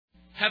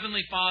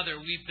Heavenly Father,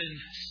 we've been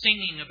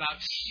singing about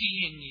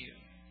seeing You,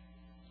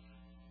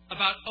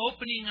 about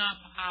opening up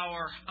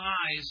our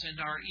eyes and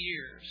our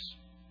ears.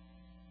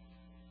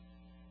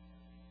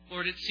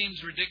 Lord, it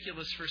seems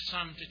ridiculous for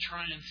some to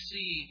try and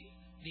see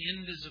the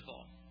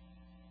invisible.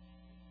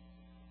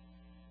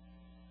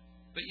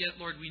 But yet,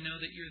 Lord, we know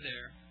that You're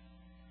there.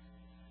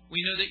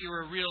 We know that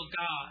You're a real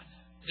God,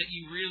 that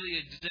You really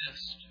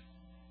exist.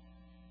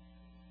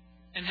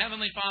 And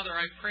Heavenly Father,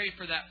 I pray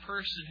for that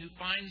person who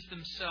finds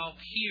themselves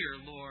here,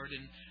 Lord,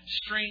 in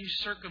strange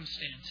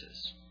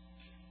circumstances,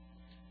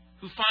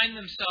 who find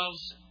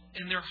themselves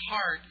and their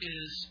heart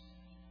is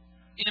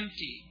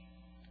empty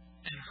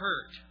and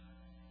hurt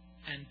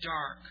and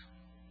dark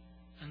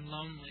and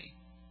lonely.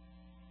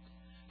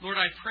 Lord,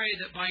 I pray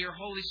that by Your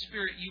Holy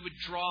Spirit You would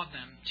draw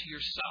them to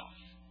Yourself.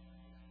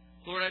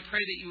 Lord, I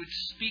pray that You would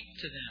speak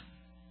to them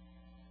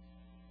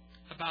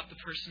about the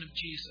person of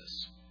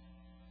Jesus.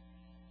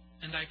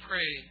 And I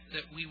pray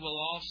that we will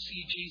all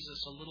see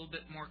Jesus a little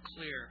bit more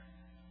clear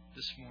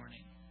this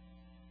morning.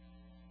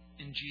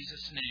 In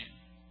Jesus'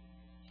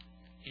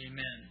 name,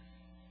 amen.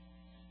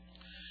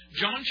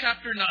 John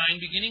chapter 9,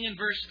 beginning in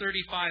verse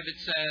 35, it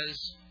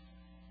says,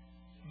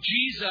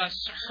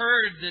 Jesus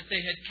heard that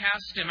they had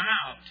cast him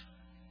out.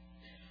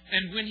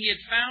 And when he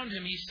had found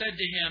him, he said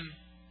to him,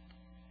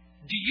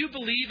 Do you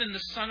believe in the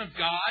Son of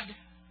God?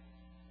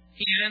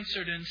 He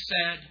answered and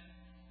said,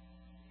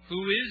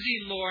 Who is he,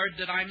 Lord,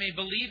 that I may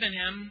believe in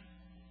him?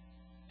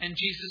 And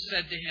Jesus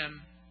said to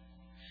him,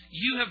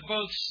 You have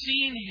both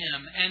seen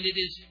him, and it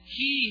is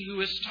he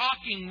who is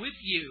talking with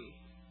you.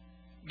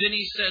 Then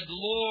he said,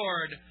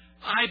 Lord,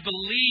 I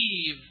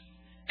believe.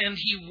 And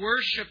he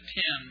worshipped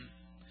him.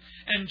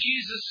 And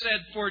Jesus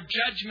said, For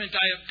judgment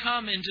I have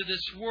come into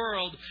this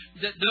world,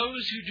 that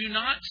those who do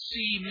not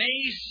see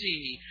may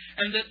see,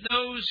 and that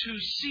those who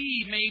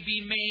see may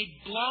be made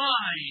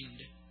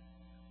blind.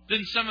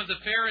 Then some of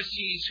the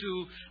Pharisees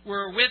who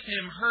were with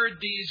him heard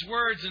these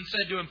words and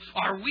said to him,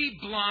 Are we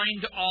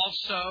blind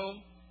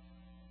also?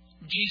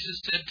 Jesus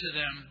said to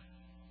them,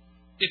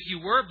 If you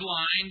were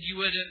blind,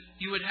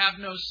 you would have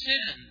no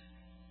sin.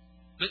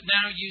 But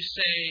now you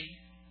say,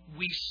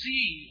 We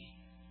see.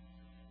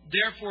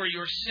 Therefore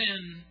your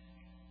sin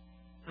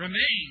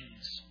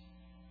remains.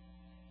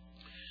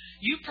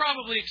 You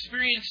probably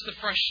experienced the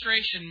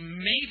frustration,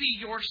 maybe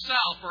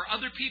yourself or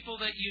other people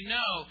that you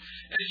know,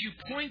 as you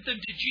point them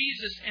to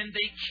Jesus and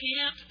they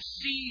can't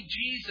see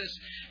Jesus.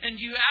 And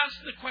you ask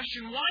the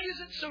question, why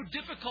is it so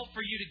difficult for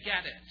you to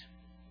get it?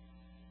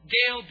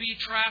 Gail B.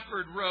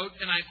 Trafford wrote,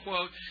 and I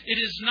quote, It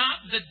is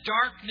not the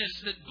darkness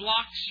that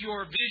blocks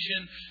your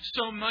vision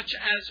so much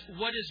as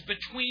what is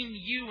between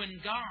you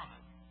and God.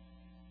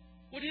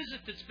 What is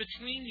it that's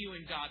between you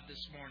and God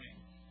this morning?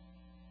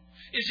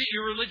 Is it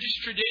your religious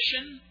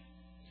tradition?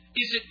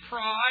 Is it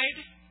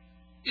pride?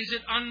 Is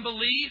it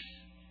unbelief?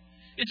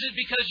 Is it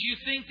because you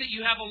think that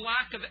you have a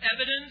lack of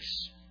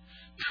evidence?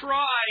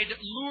 Pride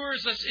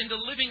lures us into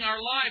living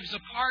our lives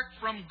apart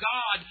from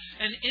God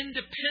and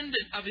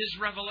independent of His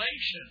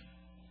revelation.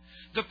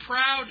 The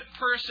proud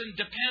person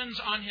depends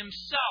on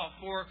himself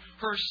or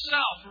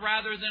herself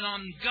rather than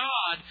on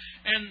God.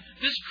 And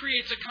this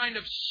creates a kind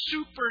of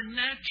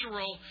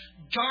supernatural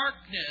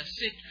darkness.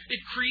 It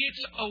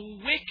creates a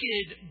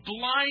wicked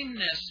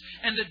blindness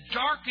and the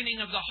darkening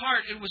of the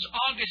heart. It was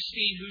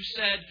Augustine who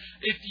said,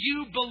 if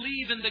you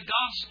believe in the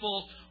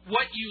gospel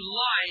what you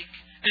like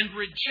and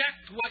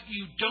reject what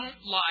you don't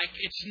like,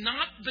 it's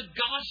not the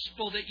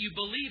gospel that you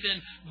believe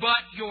in,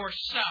 but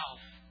yourself.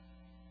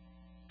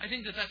 I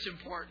think that that's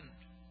important.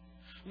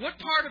 What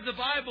part of the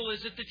Bible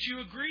is it that you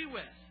agree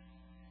with?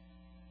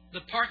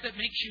 The part that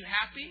makes you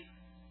happy?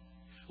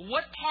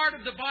 What part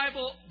of the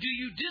Bible do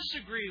you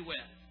disagree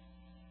with?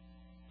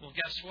 Well,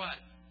 guess what?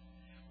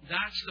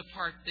 That's the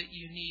part that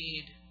you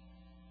need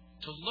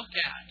to look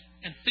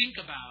at and think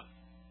about.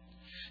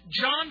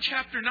 John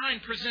chapter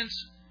 9 presents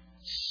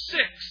 6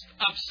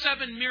 of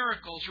 7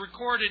 miracles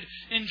recorded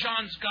in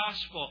John's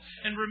Gospel.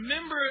 And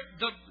remember,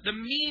 the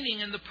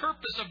meaning and the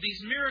purpose of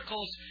these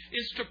miracles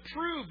is to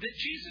prove that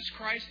Jesus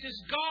Christ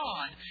is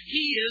God.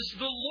 He is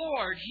the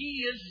Lord.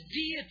 He is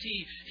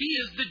deity. He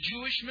is the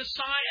Jewish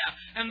Messiah.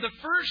 And the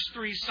first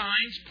 3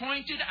 signs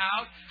pointed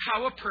out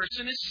how a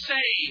person is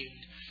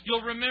saved.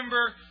 You'll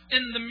remember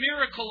in the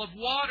miracle of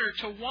water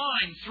to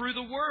wine through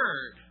the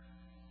Word.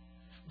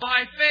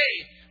 By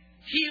faith,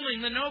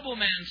 healing the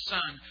nobleman's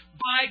son.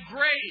 By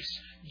grace,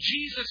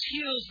 Jesus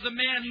heals the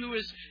man who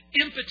is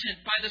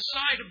impotent by the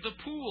side of the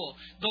pool.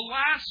 The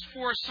last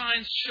 4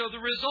 signs show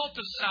the result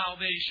of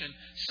salvation.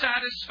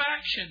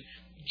 Satisfaction.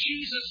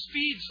 Jesus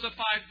feeds the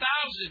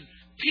 5,000.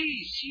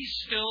 Peace. He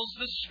stills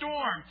the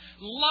storm.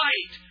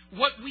 Light.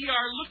 What we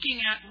are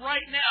looking at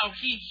right now.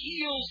 He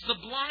heals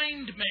the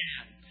blind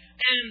man.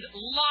 And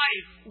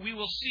life. We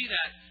will see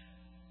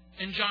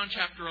that in John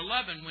chapter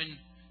 11 when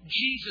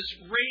Jesus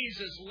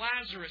raises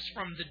Lazarus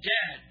from the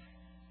dead.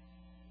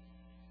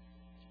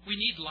 We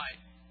need light.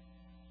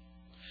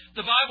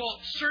 The Bible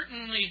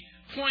certainly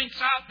points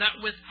out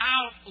that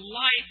without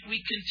light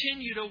we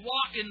continue to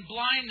walk in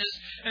blindness.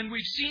 And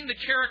we've seen the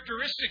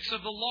characteristics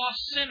of the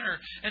lost sinner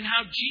and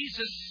how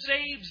Jesus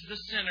saves the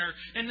sinner.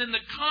 And then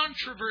the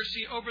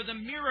controversy over the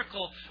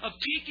miracle of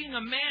taking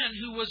a man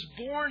who was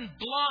born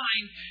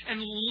blind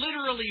and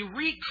literally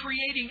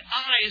recreating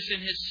eyes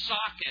in his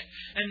socket.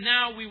 And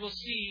now we will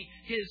see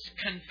his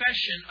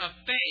confession of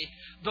faith.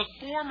 The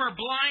former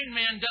blind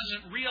man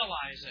doesn't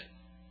realize it.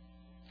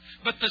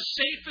 But the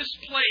safest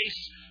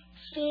place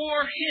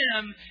for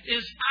him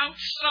is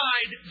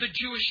outside the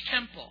Jewish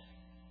temple.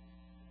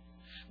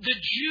 The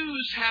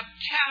Jews have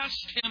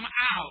cast him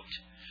out,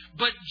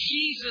 but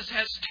Jesus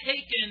has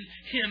taken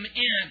him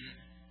in.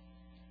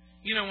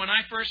 You know, when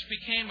I first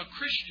became a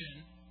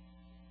Christian,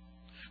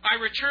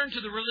 I returned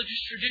to the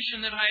religious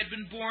tradition that I had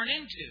been born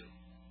into,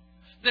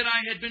 that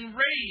I had been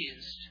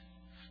raised,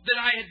 that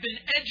I had been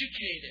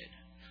educated,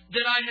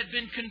 that I had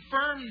been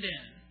confirmed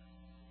in.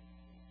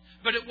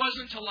 But it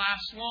wasn't to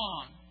last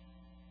long.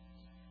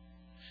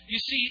 You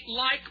see,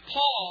 like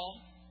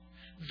Paul,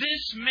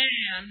 this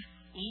man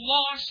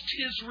lost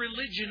his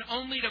religion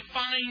only to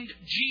find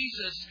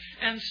Jesus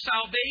and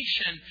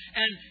salvation.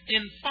 And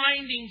in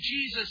finding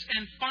Jesus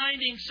and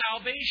finding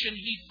salvation,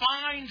 he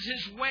finds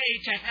his way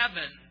to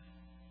heaven.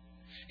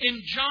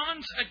 In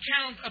John's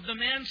account of the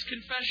man's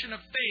confession of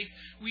faith,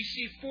 we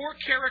see 4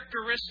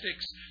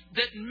 characteristics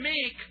that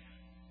make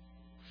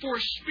for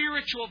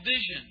spiritual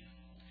vision,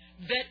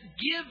 that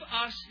give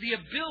us the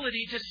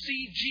ability to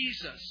see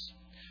Jesus.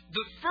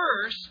 The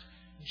first,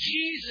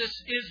 Jesus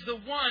is the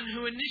one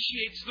who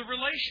initiates the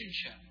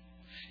relationship.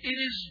 It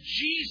is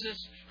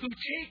Jesus who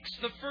takes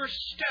the first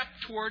step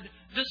toward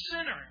the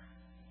sinner.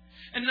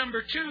 And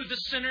number 2, the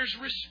sinner's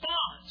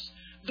response.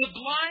 The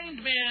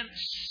blind man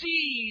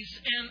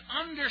sees and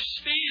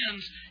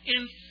understands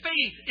in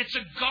faith. It's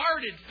a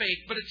guarded faith,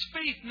 but it's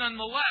faith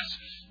nonetheless.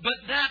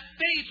 But that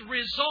faith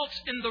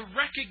results in the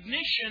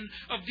recognition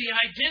of the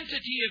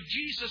identity of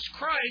Jesus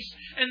Christ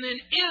and then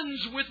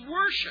ends with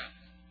worship.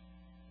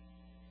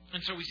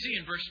 And so we see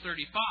in verse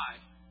 35,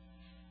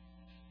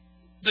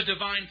 the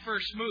divine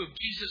first move.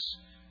 Jesus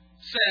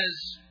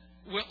says,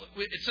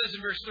 it says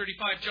in verse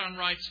 35, John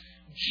writes,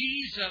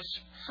 Jesus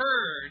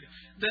heard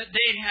that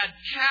they had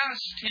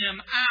cast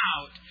him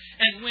out.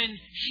 And when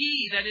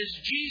he, that is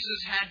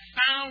Jesus, had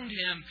found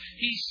him,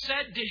 he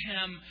said to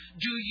him,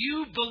 do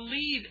you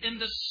believe in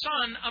the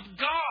Son of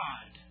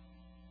God?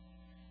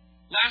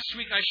 Last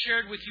week I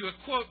shared with you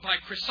a quote by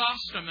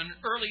Chrysostom, an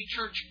early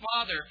church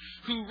father,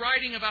 who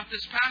writing about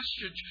this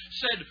passage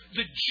said,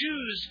 the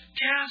Jews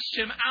cast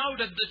him out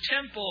of the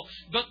temple,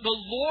 but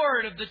the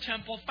Lord of the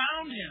temple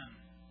found him.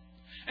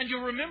 And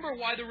you'll remember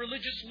why the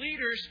religious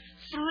leaders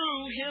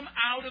threw him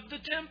out of the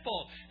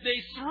temple.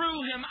 They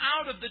threw him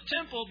out of the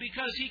temple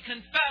because he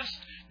confessed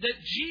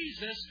that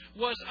Jesus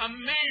was a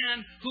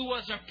man who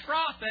was a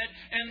prophet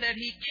and that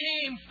he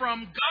came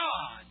from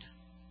God.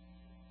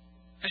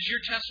 Has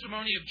your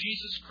testimony of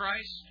Jesus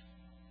Christ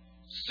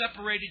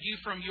separated you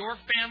from your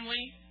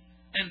family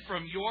and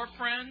from your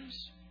friends?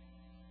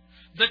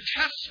 The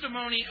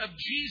testimony of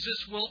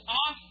Jesus will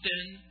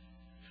often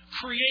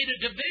create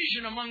a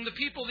division among the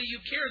people that you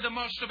care the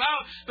most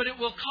about, but it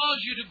will cause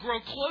you to grow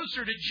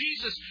closer to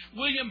Jesus.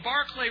 William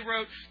Barclay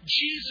wrote,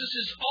 Jesus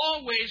is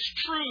always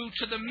true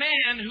to the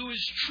man who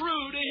is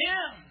true to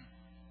him.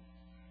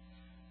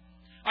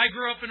 I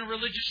grew up in a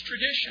religious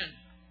tradition.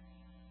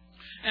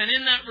 And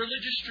in that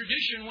religious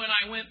tradition, when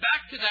I went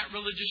back to that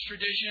religious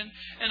tradition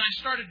and I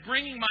started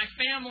bringing my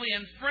family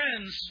and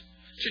friends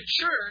to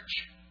church,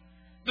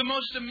 the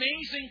most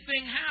amazing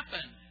thing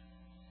happened.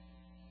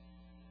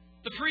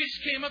 The priest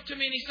came up to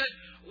me and he said,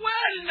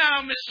 well,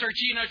 now, Mr.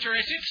 Gino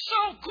Geraci, it's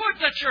so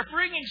good that you're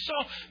bringing so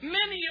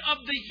many of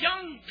the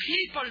young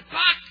people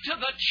back to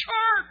the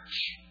church.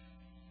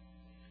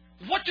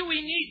 What do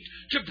we need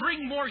to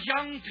bring more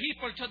young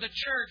people to the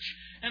church?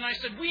 And I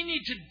said, we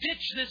need to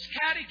ditch this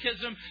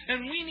catechism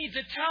and we need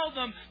to tell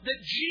them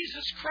that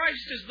Jesus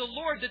Christ is the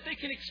Lord, that they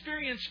can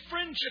experience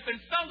friendship and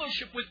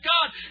fellowship with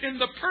God in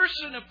the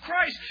person of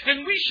Christ.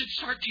 And we should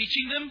start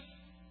teaching them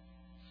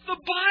the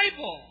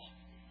Bible.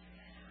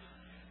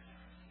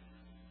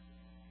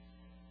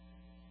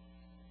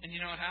 And you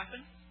know what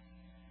happened?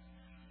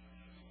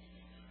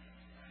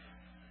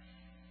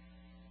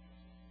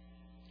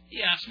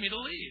 He asked me to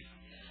leave.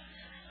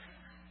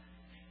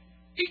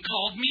 He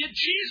called me a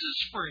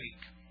Jesus freak.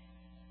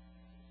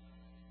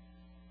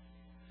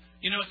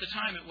 You know, at the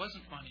time it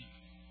wasn't funny.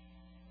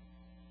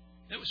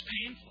 It was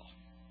painful.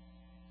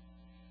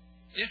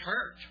 It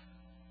hurt.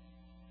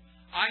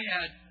 I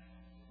had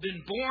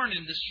been born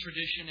in this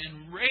tradition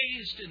and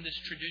raised in this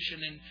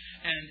tradition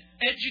and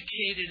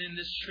educated in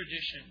this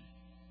tradition.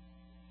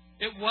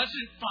 It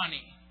wasn't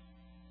funny.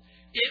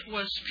 It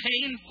was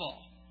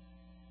painful.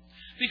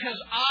 Because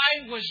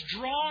I was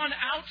drawn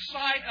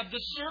outside of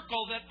the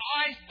circle that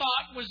I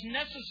thought was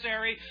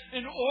necessary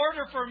in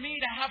order for me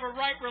to have a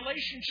right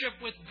relationship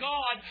with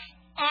God.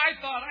 I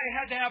thought I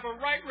had to have a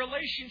right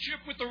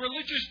relationship with the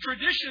religious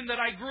tradition that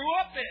I grew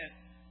up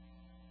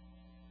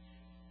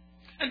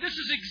in. And this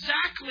is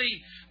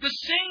exactly the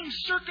same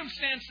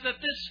circumstance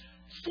that this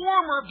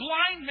former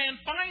blind man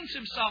finds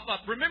himself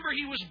up. Remember,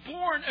 he was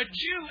born a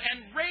Jew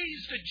and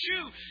raised a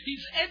Jew.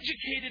 He's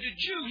educated a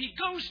Jew. He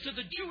goes to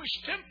the Jewish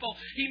temple.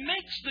 He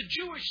makes the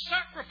Jewish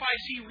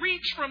sacrifice. He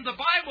reads from the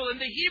Bible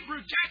and the Hebrew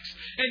text.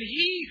 And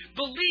he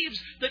believes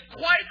that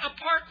quite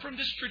apart from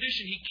this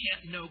tradition, he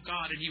can't know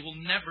God and he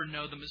will never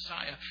know the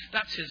Messiah.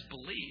 That's his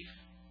belief.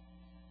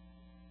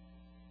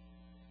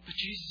 But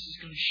Jesus is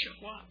going to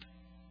show up.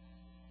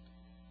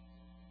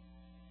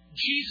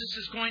 Jesus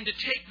is going to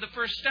take the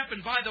first step.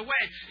 And by the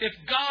way, if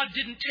God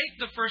didn't take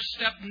the first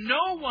step,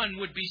 no one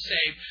would be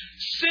saved.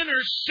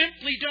 Sinners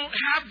simply don't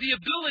have the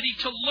ability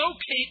to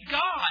locate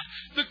God.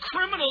 The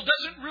criminal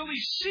doesn't really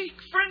seek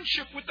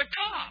friendship with the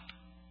cop.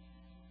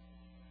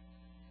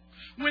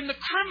 When the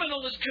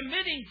criminal is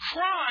committing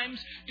crimes,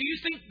 do you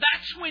think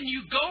that's when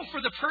you go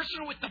for the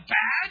person with the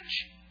badge?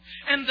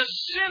 And the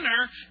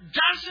sinner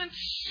doesn't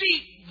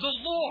seek the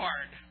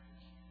Lord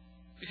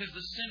because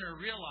the sinner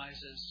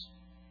realizes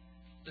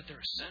that they're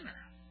a sinner.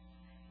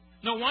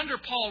 No wonder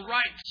Paul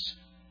writes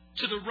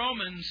to the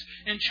Romans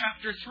in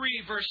chapter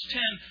 3, verse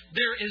 10,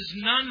 there is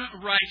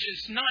none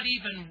righteous, not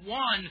even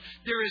one.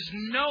 There is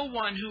no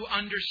one who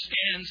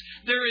understands.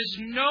 There is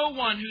no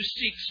one who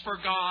seeks for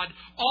God.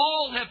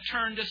 All have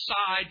turned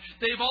aside.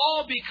 They've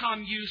all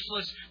become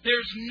useless.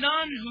 There's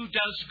none who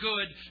does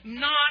good,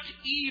 not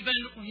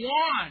even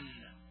one.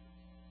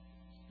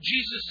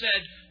 Jesus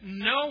said,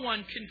 no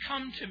one can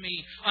come to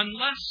me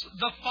unless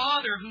the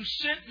Father who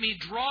sent me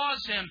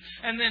draws him,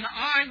 and then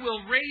I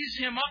will raise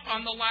him up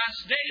on the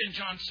last day in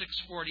John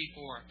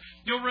 6:44.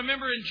 You'll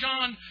remember in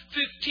John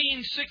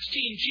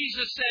 15:16,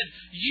 Jesus said,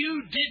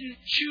 you didn't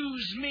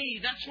choose me.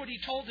 That's what he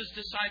told his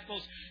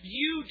disciples.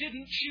 You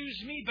didn't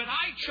choose me, but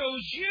I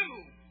chose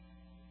you.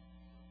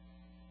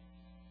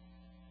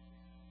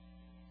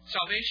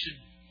 Salvation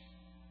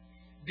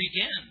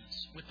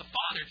begins with the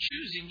Father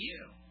choosing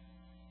you,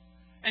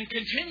 and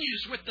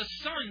continues with the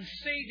Son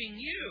saving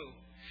you,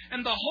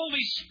 and the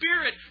Holy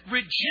Spirit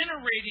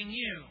regenerating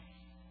you.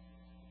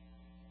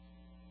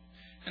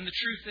 And the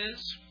truth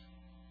is,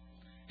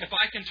 if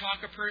I can talk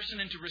a person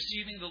into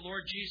receiving the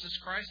Lord Jesus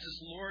Christ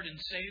as Lord and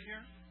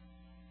Savior,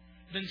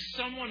 then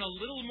someone a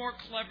little more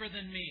clever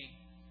than me,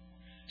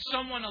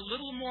 someone a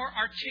little more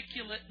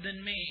articulate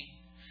than me,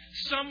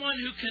 someone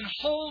who can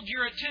hold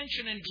your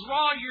attention and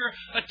draw your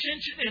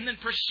attention and then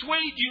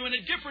persuade you in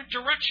a different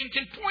direction,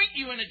 can point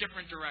you in a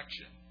different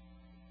direction.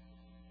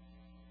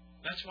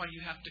 That's why you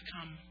have to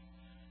come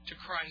to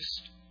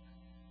Christ,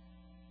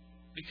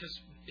 because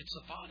it's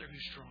the Father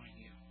who's drawing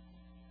you.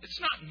 It's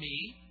not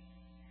me.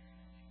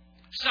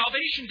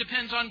 Salvation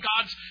depends on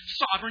God's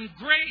sovereign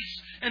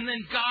grace and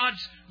then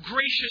God's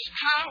gracious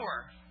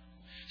power.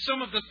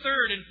 Some of the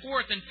 3rd and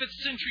 4th and 5th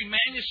century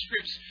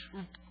manuscripts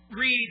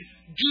read,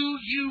 do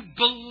you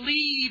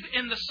believe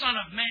in the Son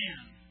of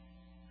Man?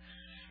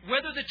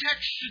 Whether the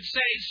text should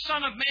say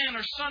Son of Man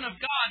or Son of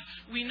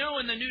God, we know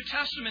in the New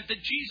Testament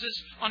that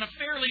Jesus, on a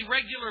fairly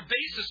regular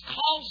basis,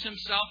 calls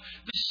himself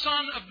the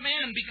Son of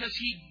Man because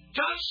he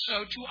does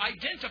so to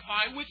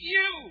identify with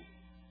you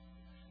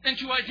and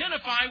to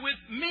identify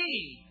with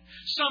me.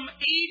 Some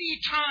 80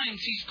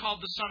 times he's called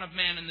the Son of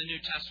Man in the New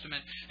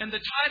Testament. And the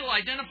title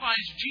identifies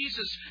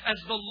Jesus as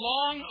the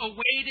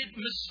long-awaited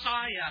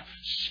Messiah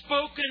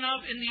spoken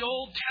of in the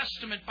Old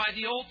Testament by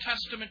the Old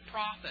Testament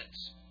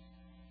prophets.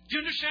 Do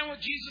you understand what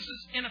Jesus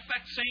is in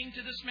effect saying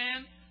to this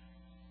man?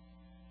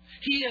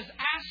 He is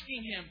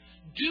asking him,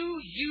 do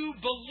you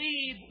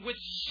believe with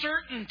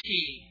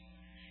certainty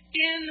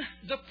in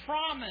the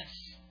promise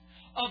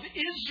of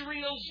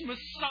Israel's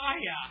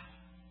Messiah?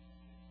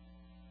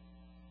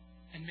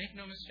 And make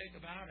no mistake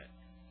about it,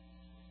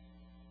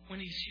 when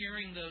he's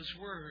hearing those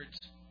words,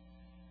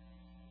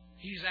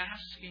 he's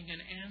asking and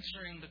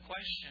answering the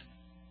question,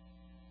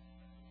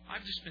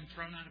 I've just been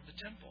thrown out of the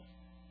temple.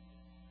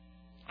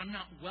 I'm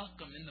not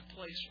welcome in the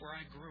place where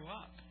I grew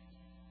up.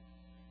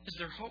 Is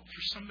there hope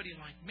for somebody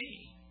like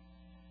me?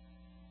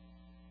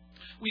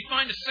 We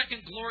find a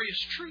second glorious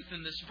truth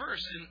in this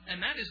verse,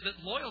 and that is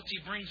that loyalty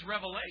brings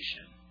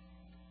revelation.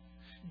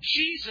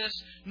 Jesus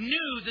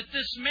knew that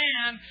this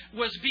man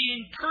was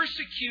being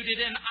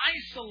persecuted and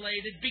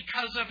isolated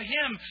because of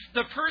him.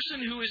 The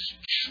person who is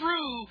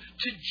true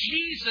to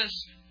Jesus,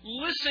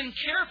 listen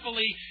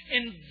carefully,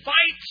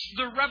 invites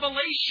the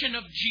revelation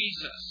of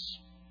Jesus.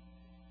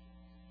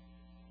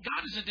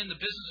 God isn't in the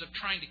business of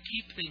trying to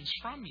keep things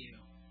from you,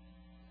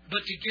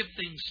 but to give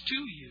things to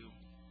you.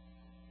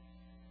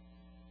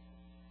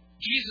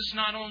 Jesus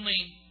not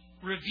only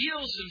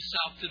reveals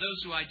himself to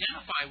those who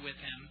identify with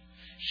him,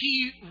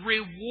 he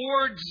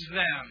rewards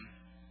them.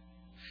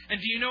 And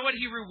do you know what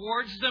he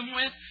rewards them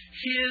with?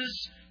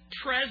 His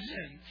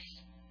presence.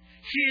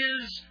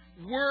 His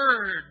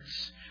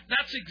words.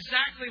 That's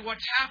exactly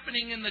what's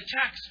happening in the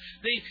text.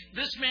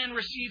 This man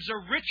receives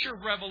a richer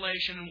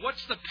revelation. And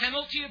what's the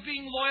penalty of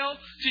being loyal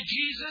to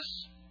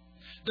Jesus?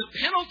 The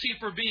penalty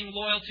for being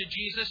loyal to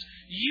Jesus,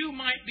 you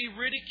might be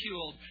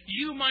ridiculed.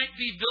 You might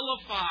be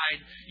vilified.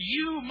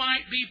 You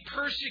might be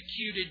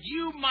persecuted.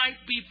 You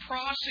might be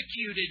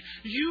prosecuted.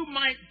 You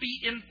might be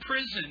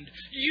imprisoned.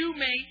 You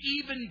may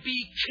even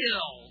be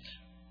killed.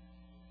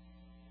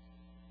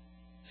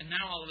 And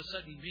now all of a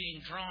sudden,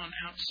 being drawn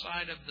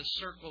outside of the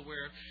circle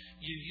where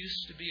you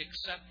used to be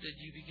accepted,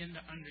 you begin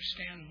to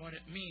understand what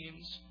it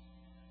means.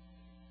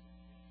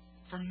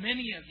 For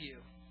many of you,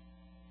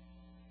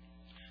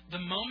 the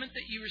moment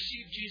that you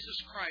received Jesus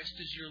Christ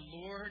as your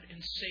Lord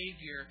and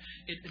Savior,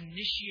 it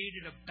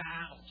initiated a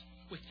battle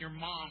with your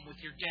mom,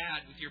 with your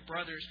dad, with your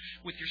brothers,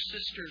 with your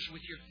sisters,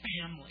 with your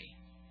family.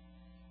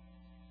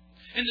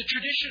 In the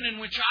tradition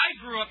in which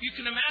I grew up, you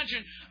can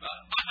imagine,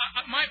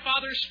 my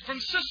father's from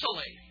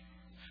Sicily.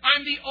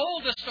 I'm the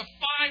oldest of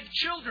 5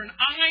 children.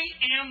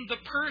 I am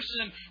the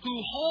person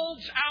who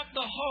holds out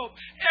the hope.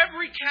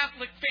 Every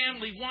Catholic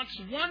family wants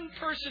one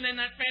person in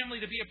that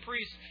family to be a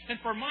priest. And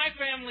for my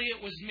family,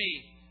 it was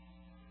me.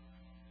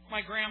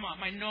 My grandma,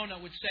 my nonna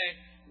would say,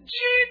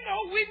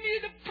 Gino, we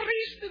need a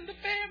priest in the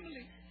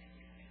family.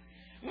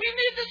 We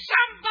need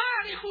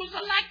somebody who's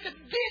like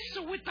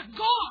this with a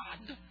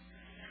God.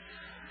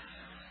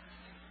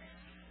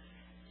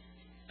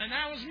 And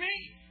that was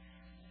me.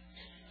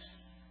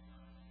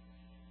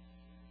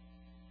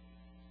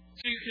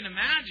 So you can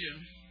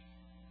imagine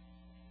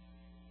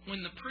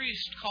when the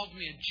priest called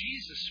me a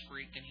Jesus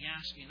freak and he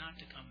asked me not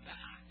to come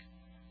back,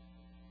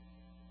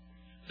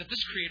 that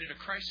this created a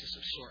crisis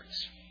of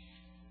sorts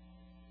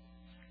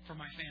for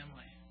my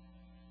family.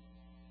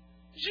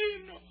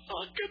 Gino,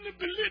 how can you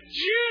believe?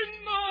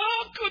 Gino,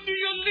 how could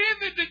you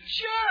live in the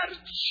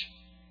church?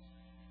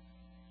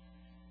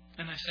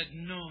 And I said,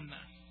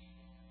 Nonna,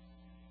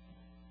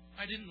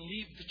 I didn't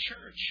leave the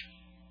church.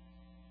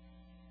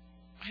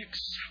 I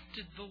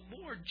accepted the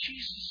Lord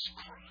Jesus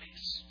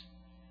Christ.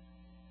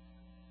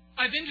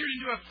 I've entered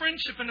into a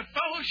friendship and a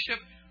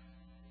fellowship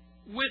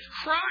with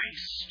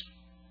Christ.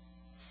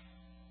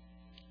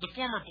 The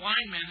former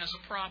blind man has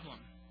a problem.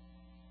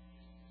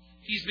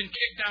 He's been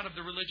kicked out of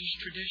the religious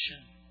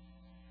tradition,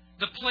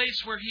 the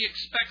place where he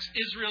expects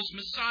Israel's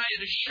Messiah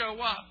to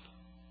show up.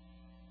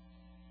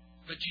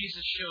 But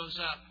Jesus shows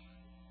up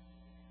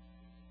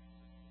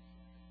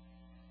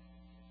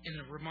in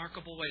a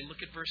remarkable way.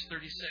 Look at verse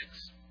 36.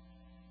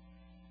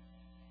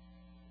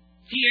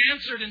 He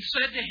answered and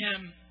said to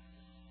him,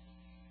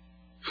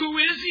 Who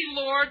is he,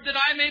 Lord, that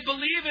I may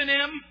believe in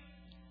him?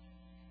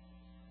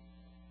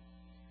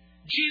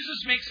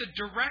 Jesus makes a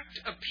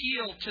direct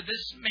appeal to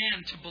this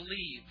man to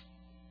believe.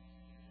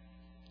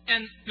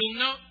 And you'll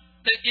note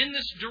that in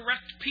this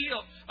direct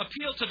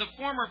appeal to the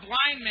former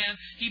blind man,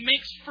 he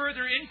makes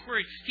further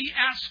inquiry. He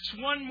asks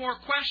one more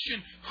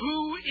question.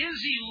 Who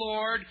is he,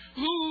 Lord?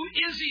 Who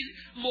is he,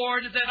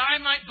 Lord, that I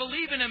might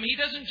believe in him? He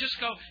doesn't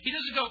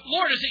go,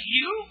 Lord, is it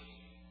you?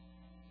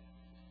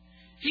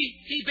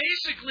 He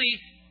basically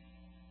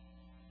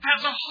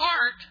has a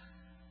heart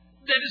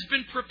that has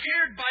been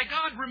prepared by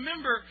God.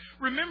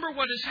 Remember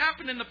what has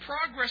happened in the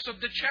progress of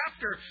the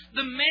chapter.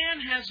 The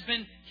man has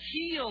been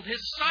healed.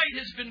 His sight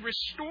has been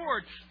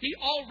restored. He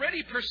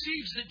already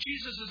perceives that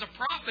Jesus is a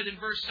prophet in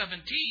verse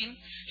 17.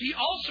 He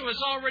also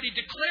has already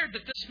declared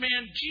that this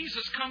man,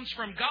 Jesus, comes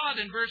from God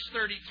in verse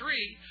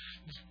 33.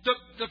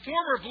 The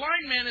former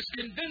blind man is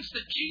convinced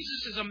that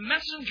Jesus is a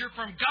messenger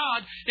from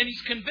God, and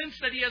he's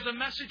convinced that he has a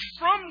message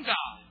from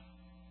God.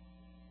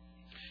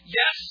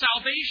 Yes,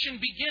 salvation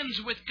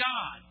begins with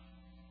God.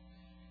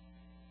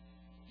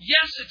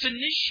 Yes, it's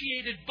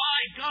initiated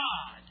by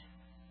God,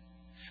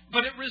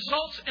 but it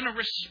results in a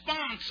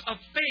response of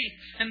faith,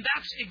 and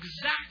that's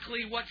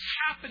exactly what's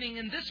happening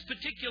in this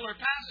particular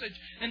passage,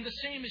 and the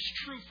same is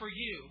true for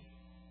you.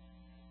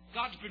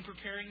 God's been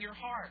preparing your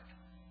heart.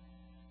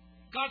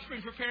 God's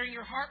been preparing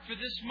your heart for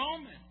this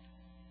moment.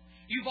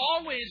 You've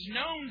always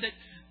known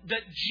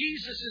that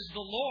Jesus is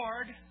the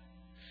Lord.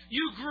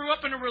 You grew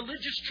up in a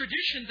religious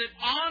tradition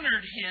that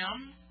honored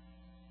Him,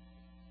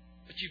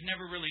 but you've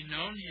never really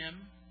known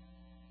Him.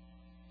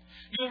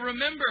 You'll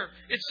remember,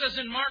 it says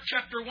in Mark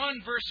chapter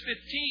 1, verse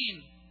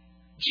 15,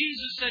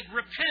 Jesus said,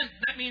 repent,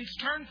 that means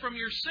turn from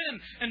your sin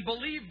and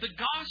believe the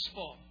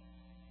gospel.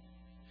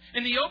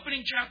 In the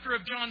opening chapter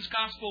of John's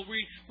Gospel,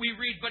 we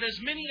read, but as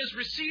many as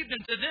received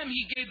Him, to them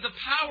He gave the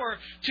power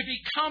to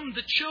become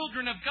the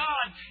children of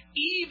God,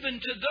 even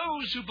to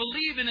those who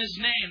believe in His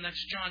name.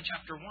 That's John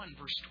chapter 1,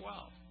 verse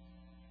 12.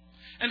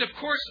 And of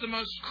course, the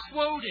most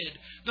quoted,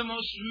 the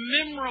most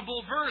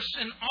memorable verse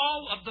in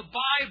all of the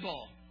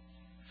Bible,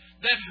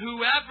 that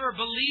whoever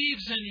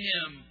believes in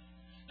Him,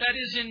 that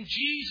is in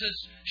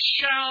Jesus,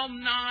 shall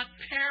not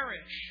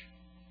perish,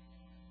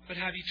 but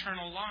have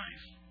eternal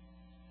life.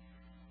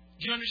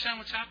 Do you understand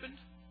what's happened?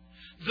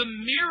 The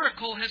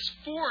miracle has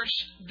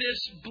forced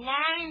this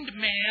blind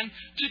man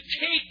to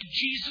take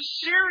Jesus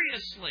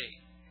seriously.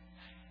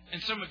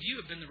 And some of you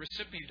have been the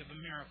recipient of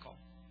a miracle.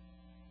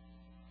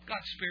 God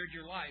spared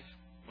your life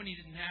when He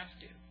didn't have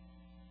to.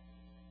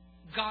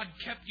 God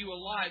kept you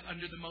alive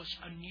under the most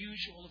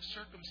unusual of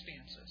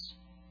circumstances.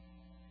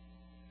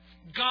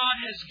 God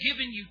has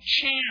given you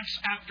chance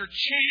after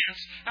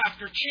chance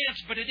after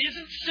chance, but it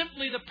isn't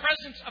simply the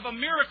presence of a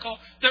miracle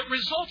that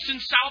results in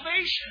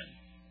salvation.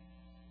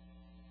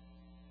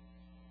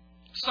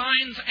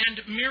 Signs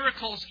and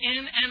miracles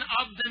in and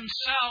of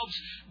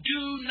themselves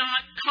do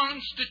not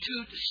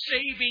constitute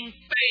saving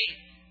faith.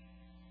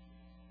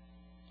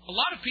 A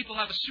lot of people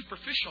have a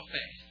superficial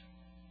faith.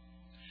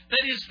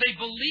 That is, they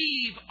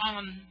believe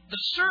on the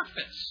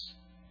surface,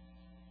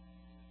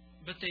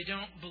 but they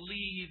don't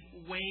believe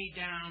way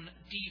down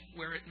deep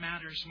where it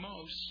matters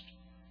most.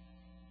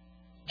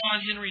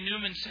 John Henry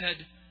Newman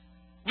said,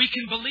 "We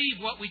can believe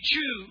what we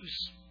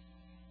choose.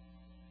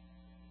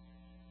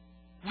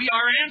 We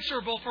are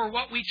answerable for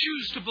what we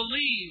choose to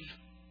believe."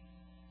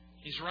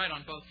 He's right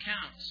on both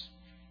counts.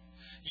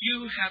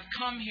 You have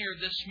come here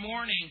this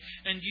morning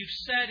and you've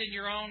said in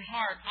your own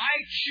heart,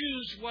 "I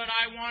choose what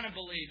I want to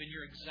believe." And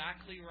you're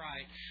exactly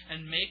right.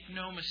 And make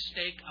no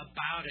mistake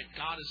about it.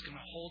 God is going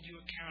to hold you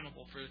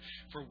accountable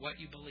for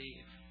what you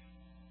believe.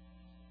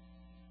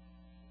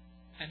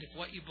 And if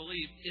what you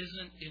believe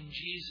isn't in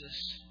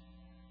Jesus,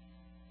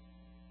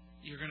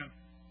 you're going to,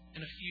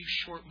 in a few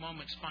short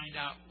moments, find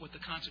out what the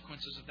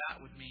consequences of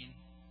that would mean.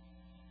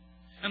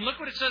 And look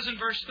what it says in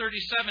verse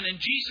 37. And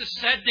Jesus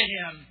said to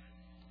him,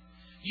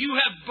 "You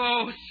have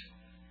both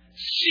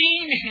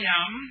seen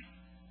Him,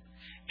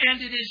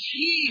 and it is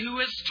He who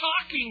is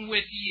talking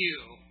with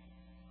you."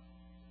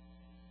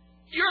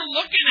 You're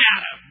looking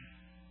at Him.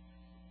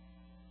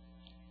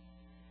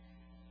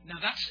 Now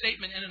that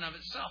statement in and of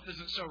itself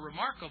isn't so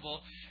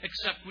remarkable,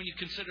 except when you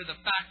consider the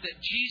fact that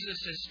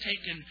Jesus has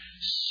taken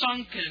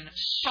sunken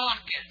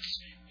sockets,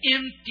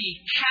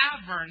 empty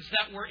caverns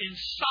that were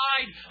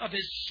inside of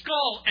His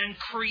skull and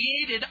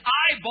created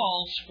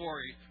eyeballs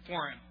for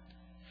Him.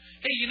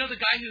 Hey, you know the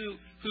guy who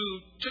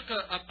took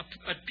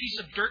a piece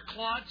of dirt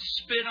clod,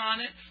 spit on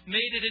it,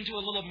 made it into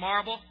a little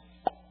marble,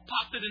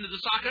 popped it into the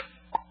socket,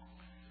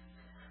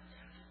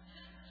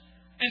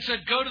 and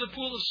said, "Go to the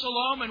pool of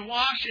Siloam and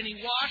wash," and he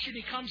washed and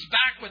he comes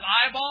back with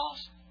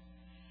eyeballs?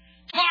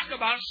 Talk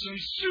about some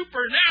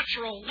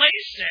supernatural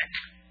LASIK.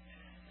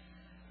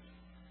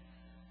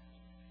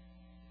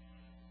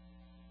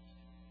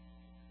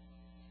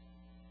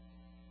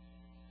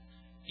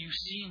 You've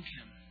seen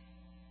Him.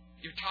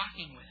 You're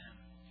talking with Him.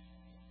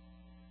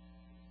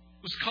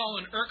 It was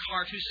Colin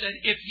Urquhart who said,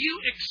 if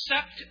you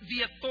accept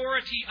the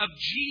authority of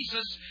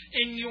Jesus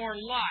in your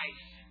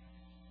life,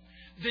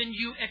 then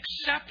you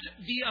accept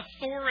the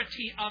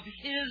authority of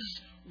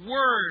His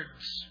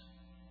words.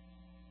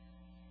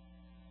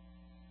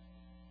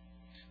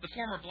 The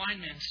former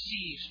blind man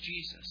sees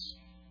Jesus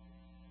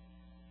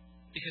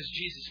because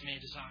Jesus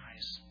made his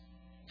eyes.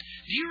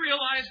 Do you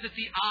realize that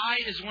the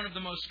eye is one of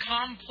the most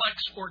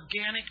complex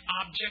organic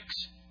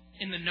objects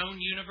in the known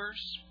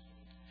universe?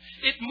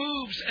 It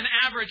moves an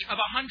average of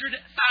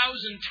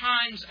 100,000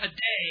 times a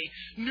day.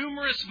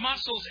 Numerous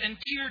muscles and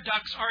tear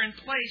ducts are in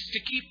place to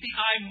keep the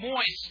eye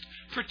moist,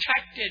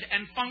 protected,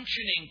 and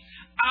functioning.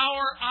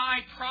 Our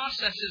eye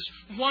processes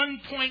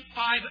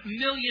 1.5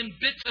 million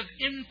bits of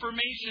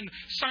information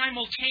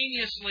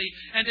simultaneously,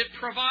 and it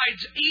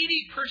provides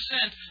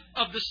 80%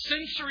 of the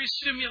sensory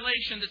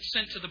stimulation that's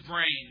sent to the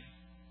brain.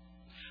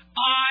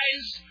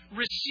 Eyes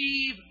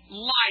receive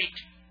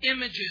light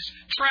images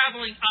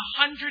traveling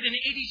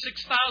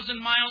 186,000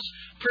 miles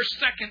per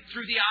second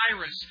through the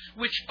iris,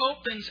 which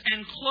opens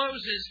and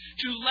closes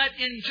to let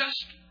in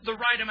just the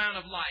right amount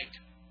of light.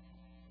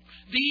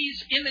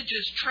 These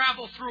images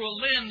travel through a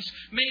lens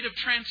made of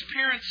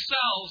transparent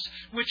cells,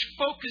 which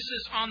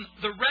focuses on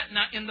the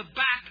retina in the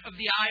back of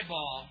the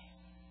eyeball.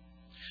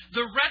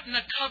 The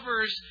retina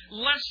covers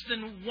less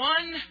than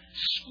 1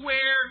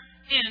 square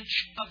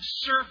inch of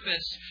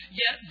surface,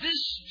 yet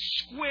this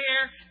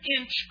square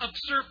inch of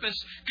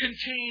surface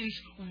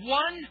contains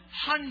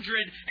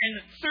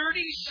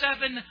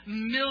 137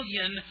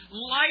 million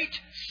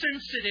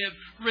light-sensitive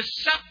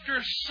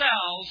receptor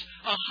cells,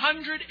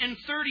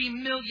 130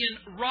 million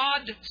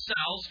rod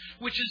cells,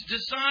 which is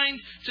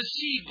designed to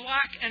see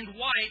black and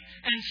white,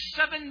 and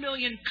 7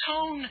 million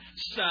cone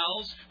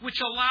cells,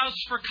 which allows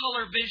for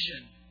color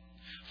vision.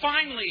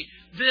 Finally,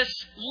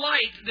 this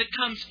light that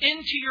comes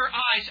into your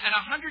eyes at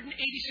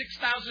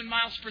 186,000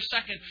 miles per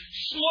second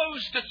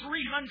slows to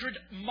 300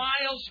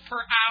 miles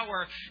per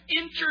hour,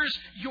 enters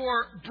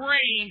your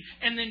brain,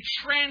 and then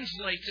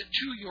translates it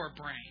to your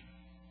brain.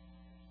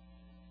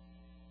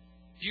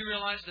 Do you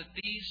realize that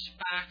these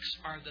facts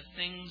are the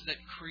things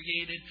that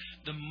created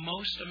the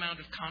most amount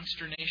of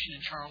consternation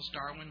in Charles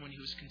Darwin when he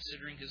was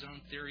considering his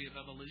own theory of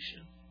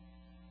evolution?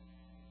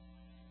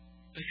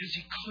 Because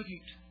he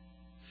couldn't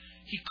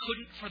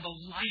for the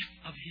life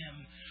of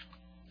him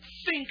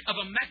think of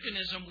a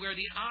mechanism where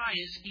the eye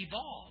is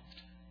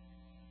evolved.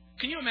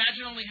 Can you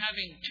imagine only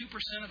having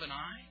 2% of an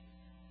eye?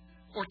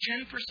 Or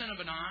 10% of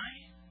an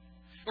eye?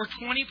 Or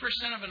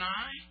 20% of an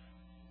eye?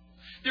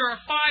 There are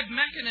 5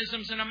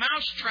 mechanisms in a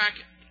mouse trap,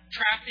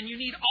 and you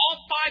need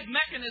all 5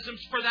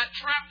 mechanisms for that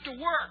trap to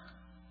work.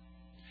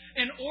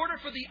 In order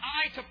for the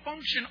eye to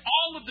function,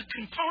 all of the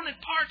component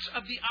parts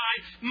of the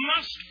eye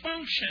must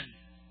function.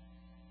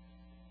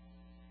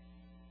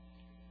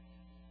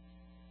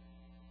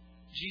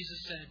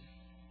 Jesus said,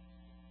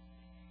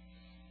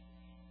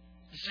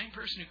 the same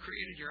person who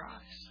created your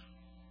eyes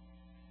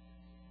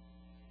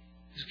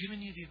has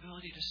given you the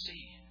ability to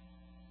see,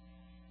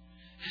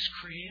 has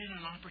created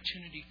an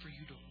opportunity for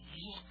you to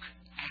look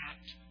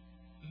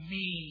at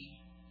me.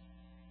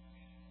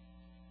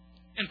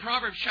 In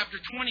Proverbs chapter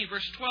 20,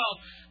 verse 12,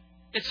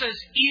 it says,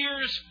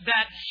 ears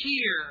that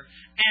hear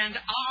and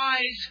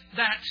eyes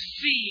that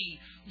see,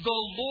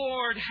 the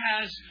Lord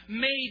has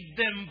made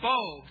them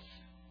both.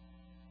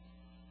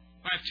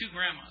 I have two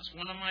grandmas.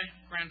 One on my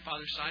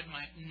grandfather's side,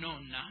 my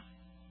nonna,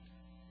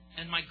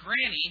 and my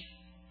granny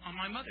on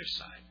my mother's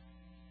side.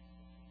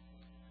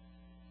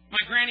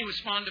 My granny was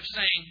fond of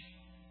saying,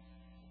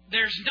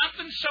 there's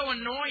nothing so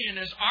annoying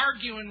as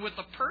arguing with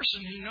a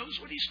person who knows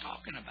what he's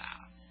talking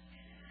about.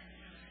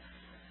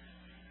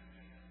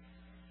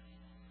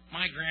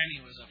 My granny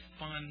was a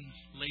fun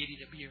lady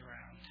to be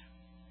around.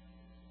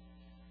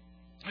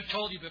 I've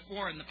told you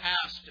before in the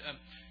past,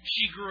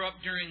 she grew up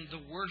during the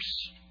worst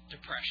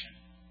depression.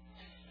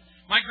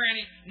 My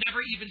granny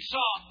never even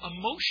saw a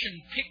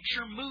motion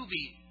picture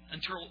movie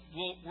until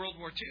World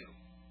War II.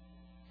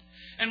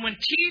 And when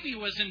TV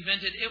was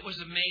invented, it was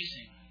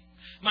amazing.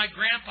 My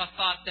grandpa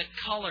thought that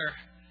color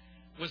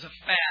was a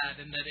fad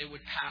and that it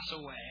would pass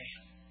away.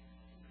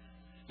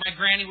 My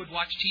granny would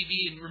watch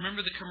TV and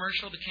remember the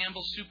commercial, the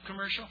Campbell's soup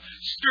commercial?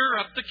 Stir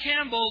up the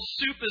Campbell's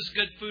soup is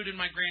good food. And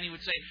my granny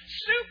would say,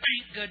 soup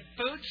ain't good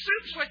food.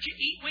 Soup's what you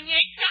eat when you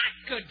ain't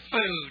got good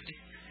food.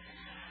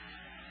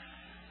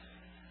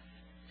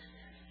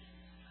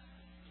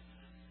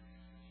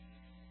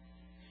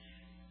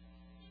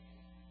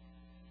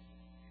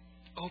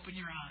 Open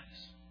your eyes.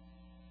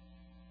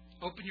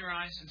 Open your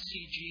eyes and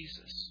see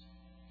Jesus.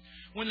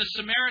 When the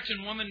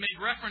Samaritan woman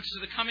made reference to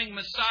the coming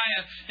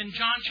Messiah in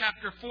John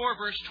chapter 4,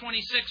 verse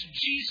 26,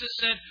 Jesus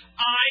said,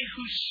 I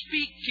who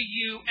speak to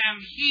you am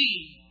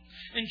He.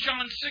 In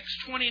John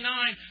 6:29,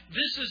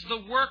 this is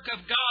the work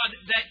of God,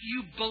 that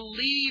you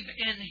believe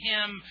in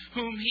Him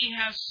whom He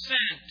has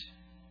sent.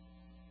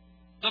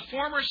 The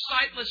former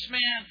sightless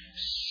man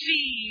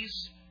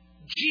sees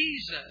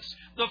Jesus.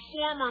 The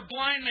former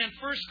blind man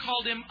first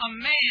called him a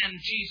man,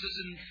 Jesus,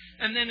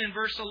 and then in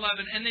verse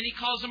 11. And then he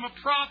calls him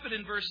a prophet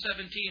in verse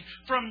 17.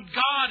 From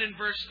God in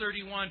verse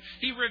 31.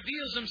 He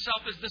reveals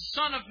himself as the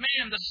Son of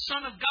Man, the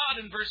Son of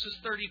God in verses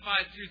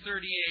 35 through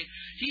 38.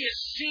 He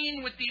is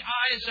seen with the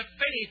eyes of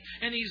faith,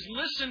 and he's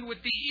listened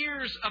with the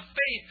ears of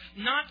faith,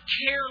 not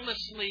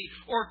carelessly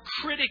or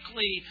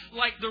critically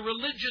like the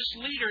religious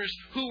leaders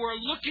who are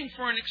looking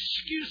for an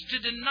excuse to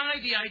deny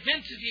the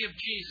identity of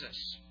Jesus.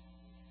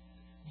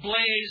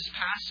 Blaise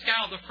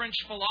Pascal, the French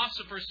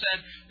philosopher,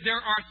 said,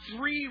 there are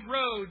three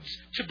roads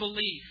to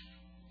belief: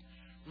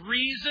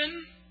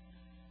 reason,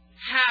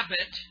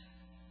 habit,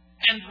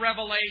 and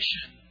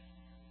revelation.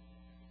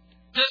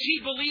 Does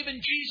he believe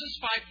in Jesus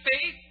by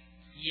faith?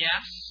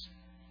 Yes.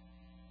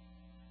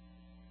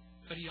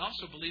 But he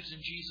also believes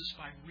in Jesus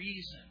by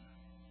reason.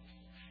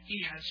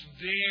 He has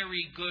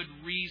very good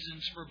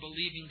reasons for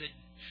believing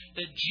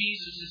that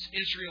Jesus is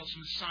Israel's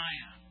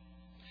Messiah.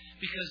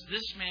 Because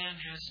this man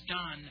has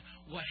done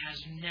what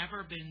has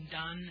never been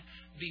done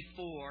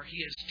before. He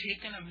has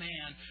taken a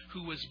man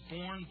who was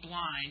born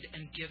blind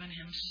and given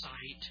him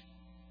sight.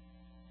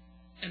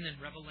 And then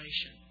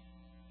revelation.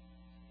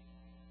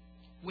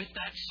 With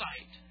that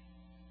sight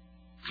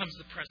comes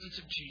the presence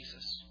of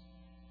Jesus.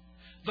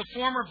 The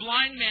former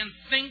blind man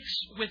thinks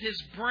with his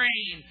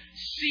brain,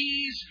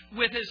 sees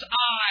with his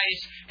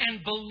eyes,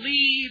 and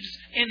believes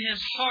in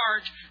his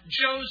heart.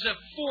 Joseph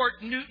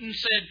Fort Newton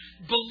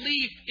said,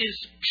 belief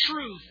is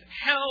truth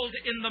held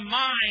in the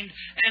mind,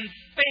 and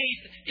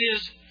faith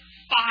is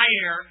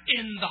fire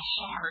in the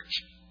heart.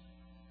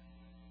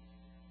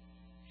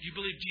 Do you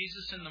believe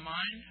Jesus in the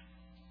mind,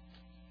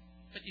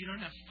 but you don't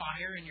have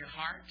fire in your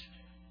heart?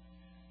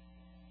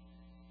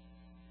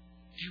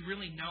 Do you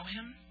really know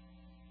Him?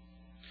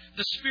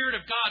 The Spirit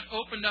of God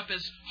opened up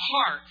his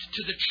heart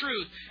to the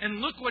truth.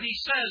 And look what he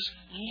says,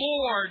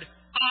 Lord,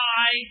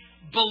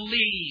 I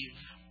believe.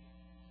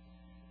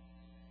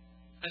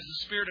 Has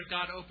the Spirit of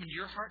God opened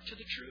your heart to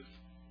the truth?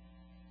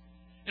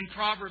 In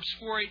Proverbs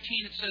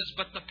 4:18 it says,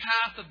 but the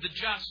path of the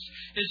just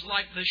is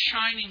like the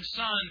shining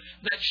sun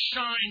that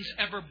shines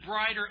ever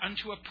brighter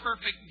unto a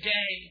perfect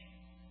day.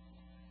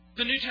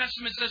 The New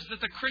Testament says that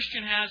the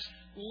Christian has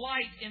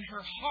light in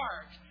her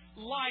heart.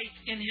 Light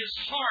in his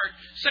heart.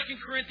 2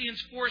 Corinthians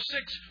 4:6,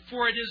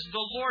 for it is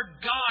the Lord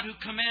God who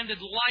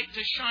commanded light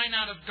to shine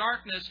out of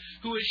darkness,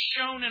 who has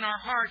shone in our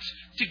hearts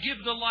to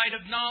give the light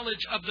of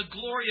knowledge of the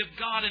glory of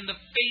God in the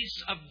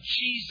face of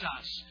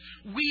Jesus.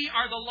 We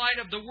are the light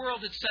of the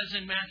world, it says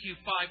in Matthew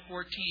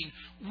 5:14.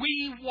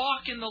 We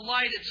walk in the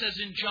light, it says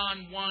in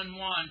John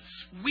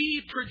 1:1.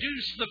 We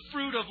produce the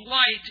fruit of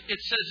light, it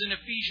says in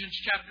Ephesians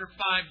chapter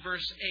 5,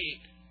 verse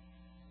 8.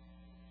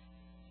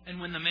 And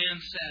when the man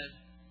said,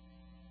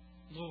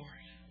 Lord,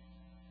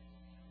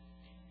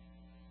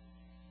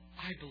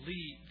 I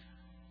believe,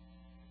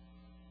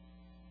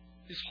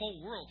 his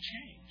whole world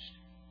changed.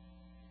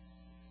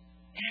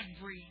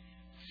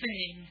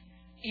 Everything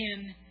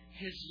in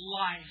his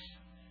life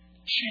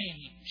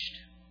changed?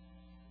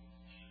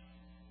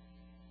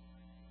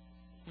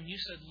 When you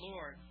said,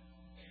 Lord,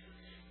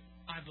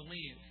 I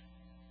believe,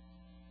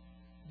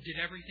 did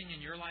everything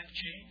in your life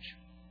change?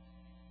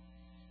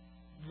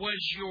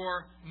 Was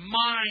your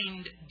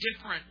mind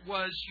different?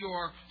 Was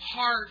your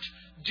heart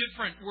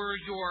different? Were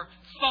your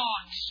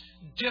thoughts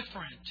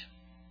different?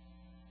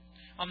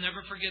 I'll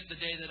never forget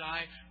the day that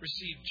I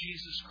received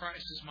Jesus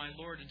Christ as my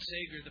Lord and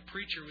Savior. The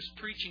preacher was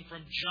preaching from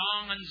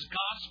John's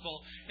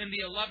Gospel in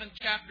the 11th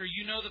chapter.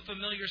 You know the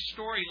familiar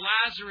story.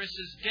 Lazarus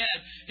is dead.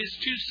 His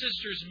two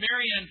sisters,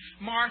 Mary and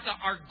Martha,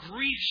 are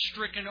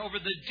grief-stricken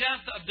over the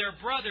death of their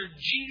brother.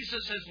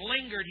 Jesus has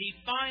lingered.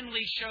 He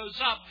finally shows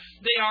up.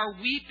 They are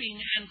weeping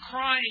and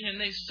crying, and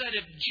they said,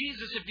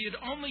 if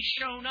you'd only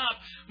shown up,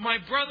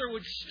 my brother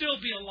would still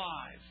be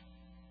alive.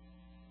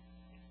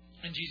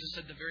 And Jesus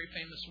said the very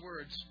famous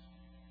words,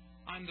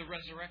 I'm the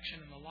resurrection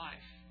and the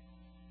life.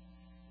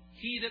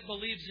 He that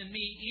believes in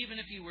me, even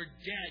if he were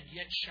dead,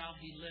 yet shall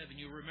he live. And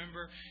you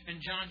remember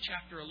in John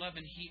chapter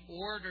 11, he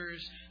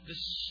orders the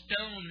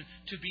stone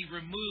to be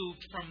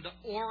removed from the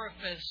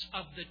orifice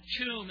of the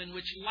tomb in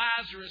which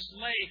Lazarus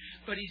lay,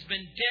 but he's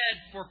been dead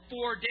for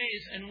 4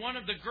 days. And one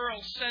of the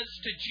girls says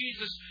to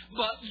Jesus,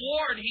 but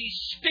Lord, he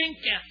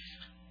stinketh.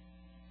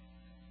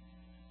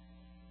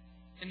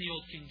 In the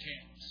old King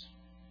James.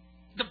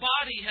 The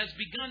body has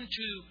begun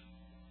to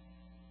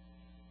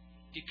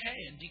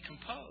decay and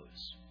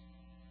decompose.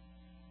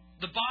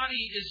 The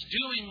body is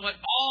doing what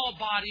all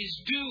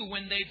bodies do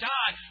when they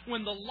die.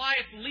 When the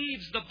life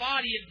leaves the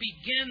body, it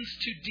begins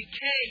to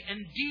decay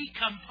and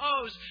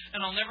decompose.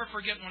 And I'll never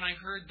forget when I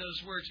heard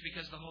those words,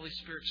 because the Holy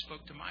Spirit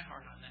spoke to my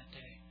heart on that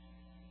day.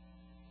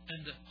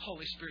 And the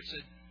Holy Spirit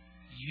said,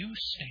 you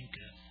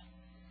stinketh.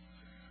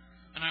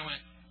 And I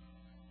went,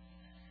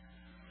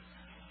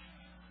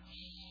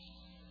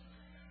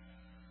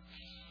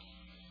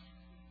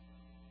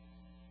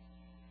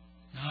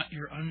 not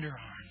your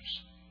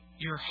underarms,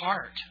 your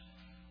heart.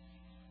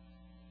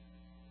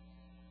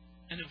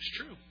 And it was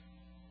true.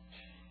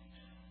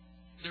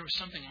 There was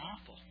something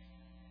awful.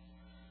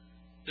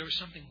 There was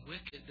something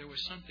wicked. There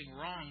was something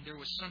wrong. There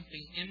was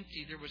something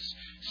empty. There was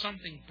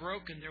something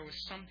broken. There was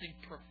something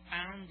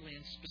profoundly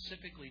and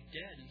specifically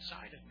dead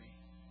inside of me.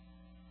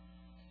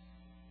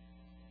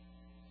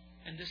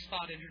 And this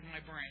thought entered my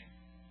brain.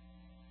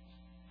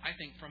 I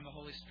think from the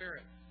Holy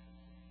Spirit.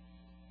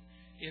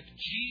 If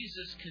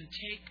Jesus can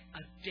take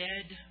a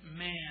dead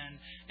man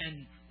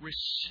and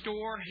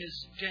restore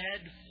his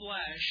dead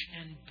flesh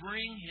and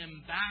bring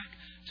him back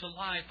to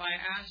life, I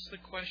ask the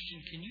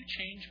question, can you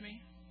change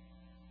me?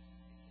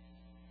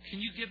 Can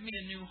you give me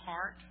a new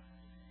heart?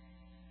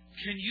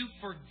 Can you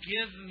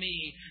forgive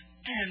me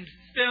and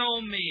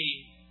fill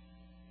me?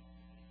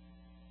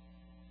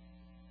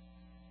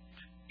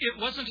 It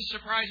wasn't a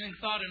surprising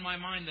thought in my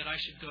mind that I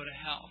should go to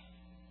hell.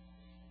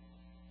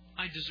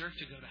 I deserve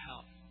to go to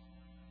hell.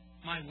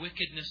 My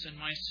wickedness and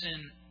my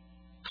sin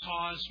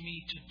caused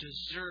me to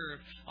deserve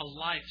a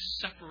life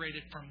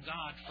separated from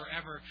God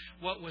forever.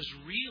 What was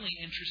really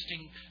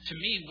interesting to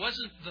me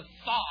wasn't the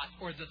thought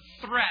or the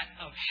threat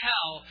of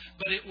hell,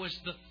 but it was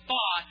the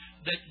thought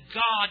that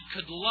God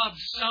could love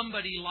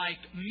somebody like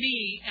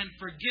me and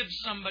forgive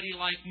somebody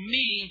like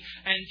me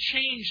and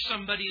change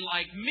somebody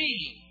like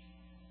me.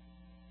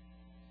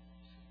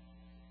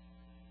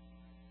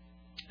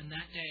 And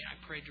that day I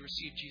prayed to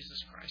receive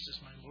Jesus Christ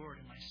as my Lord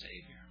and my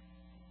Savior.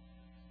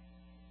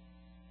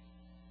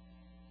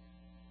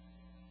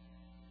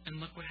 And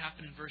look what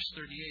happened in verse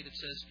 38. It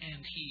says,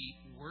 and he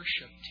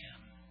worshipped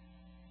him.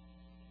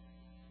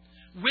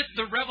 With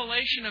the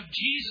revelation of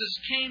Jesus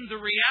came the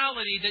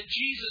reality that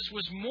Jesus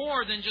was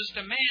more than just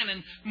a man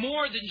and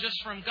more than just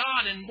from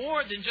God and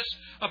more than just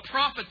a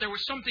prophet. There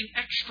was something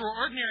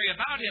extraordinary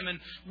about him.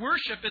 And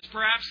worship is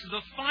perhaps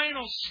the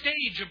final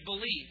stage of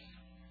belief.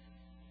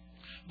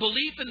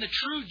 Belief in the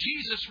true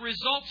Jesus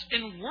results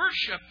in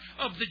worship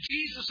of the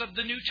Jesus of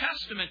the New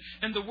Testament.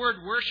 And the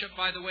word worship,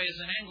 by the way, is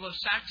an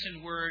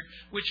Anglo-Saxon word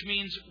which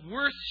means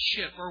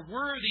worthship or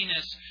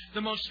worthiness. The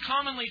most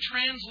commonly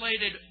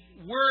translated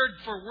word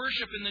for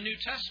worship in the New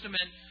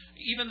Testament,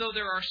 even though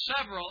there are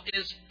several,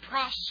 is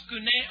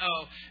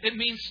proskuneo. It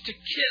means to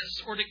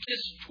kiss or to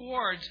kiss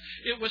towards.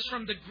 It was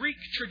from the Greek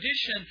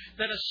tradition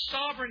that a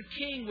sovereign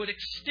king would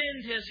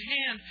extend his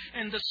hand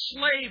and the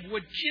slave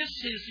would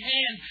kiss his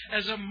hand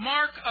as a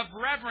mark of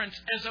reverence,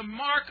 as a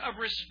mark of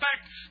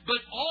respect,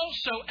 but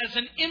also as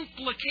an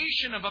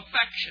implication of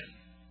affection.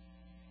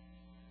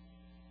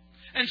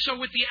 And so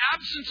with the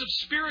absence of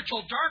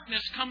spiritual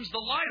darkness comes the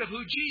light of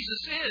who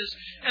Jesus is,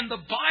 and the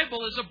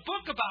Bible is a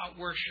book about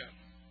worship.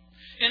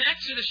 In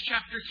Exodus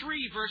chapter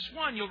 3, verse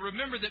 1, you'll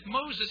remember that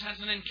Moses has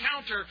an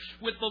encounter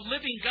with the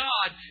living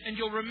God. And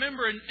you'll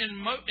remember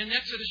in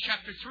Exodus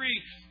chapter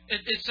 3,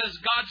 it says,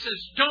 God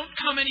says, don't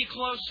come any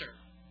closer.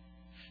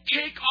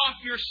 Take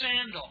off your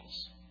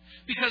sandals,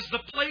 because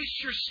the place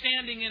you're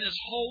standing in is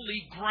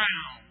holy ground.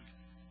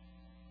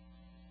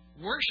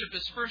 Worship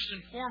is first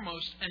and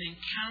foremost an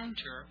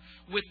encounter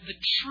with the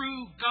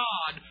true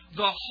God,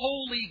 the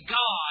holy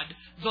God,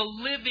 the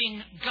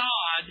living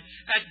God,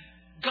 at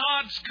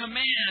God's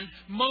command,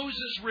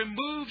 Moses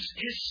removes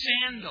his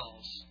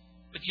sandals.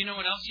 But you know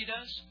what else he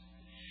does?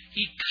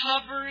 He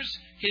covers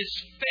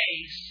his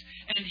face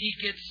and he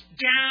gets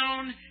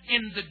down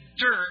in the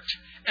dirt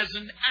as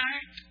an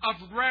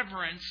act of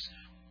reverence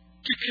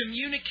to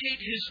communicate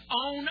his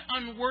own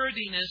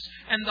unworthiness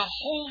and the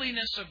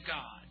holiness of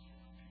God.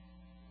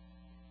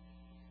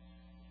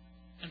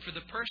 And for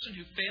the person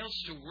who fails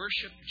to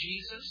worship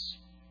Jesus,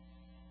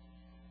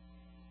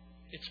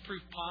 it's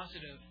proof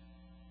positive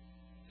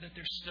that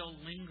they're still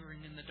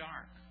lingering in the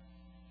dark.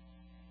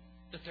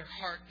 That their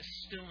heart is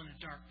still in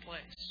a dark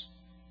place.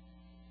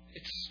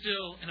 It's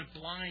still in a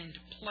blind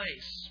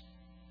place.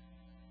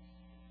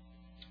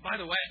 By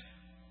the way,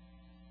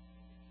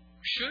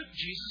 should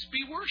Jesus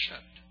be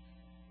worshipped?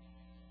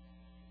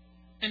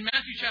 In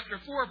Matthew chapter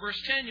 4,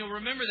 verse 10, you'll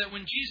remember that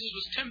when Jesus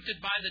was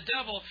tempted by the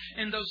devil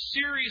in those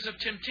series of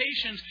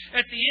temptations,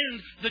 at the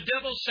end, the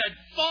devil said,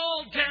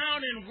 "Fall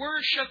down and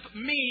worship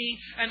me,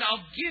 and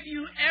I'll give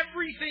you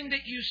everything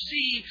that you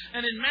see."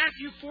 And in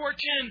Matthew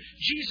 4:10,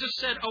 Jesus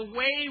said,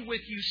 "Away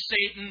with you,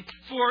 Satan,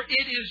 for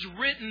it is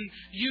written,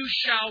 you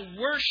shall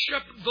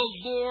worship the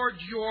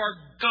Lord your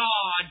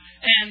God,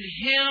 and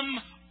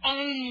Him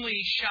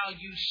only shall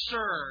you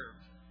serve."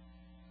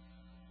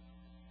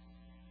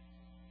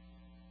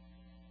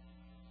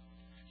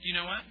 You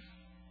know what?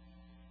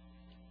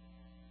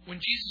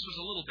 When Jesus was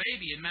a little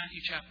baby in Matthew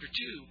chapter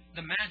 2,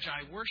 the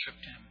Magi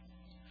worshipped Him.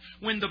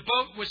 When the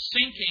boat was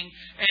sinking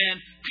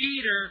and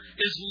Peter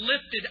is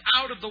lifted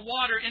out of the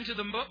water into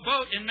the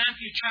boat in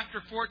Matthew chapter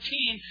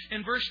 14,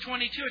 in verse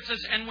 22, it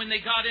says, "And when they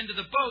got into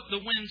the boat, the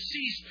wind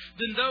ceased.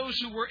 Then those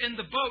who were in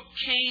the boat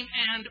came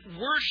and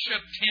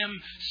worshipped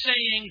Him,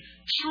 saying,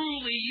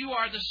 'Truly you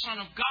are the Son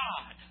of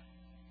God.'"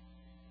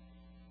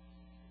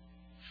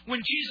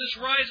 When Jesus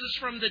rises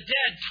from the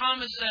dead,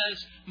 Thomas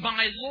says,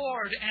 "My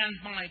Lord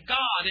and my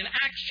God." In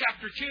Acts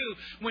chapter 2,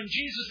 when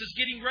Jesus is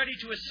getting ready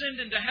to ascend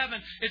into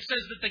heaven, it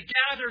says that the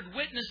gathered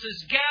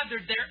witnesses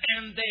gathered there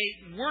and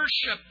they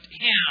worshipped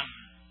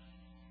Him.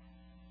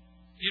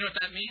 You know what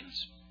that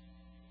means?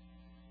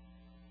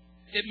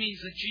 It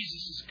means that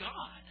Jesus is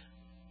God.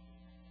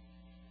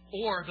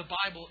 Or the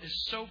Bible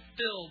is so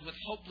filled with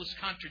hopeless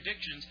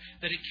contradictions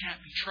that it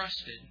can't be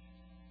trusted.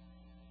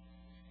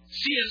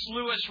 C.S.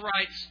 Lewis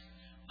writes,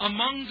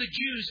 "Among the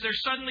Jews, there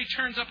suddenly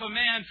turns up a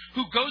man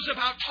who goes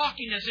about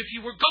talking as if he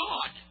were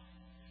God.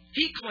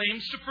 He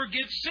claims to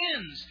forgive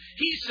sins.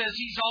 He says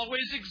He's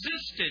always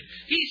existed.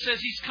 He says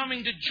He's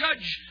coming to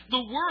judge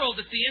the world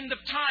at the end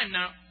of time."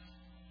 Now,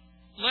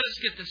 let us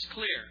get this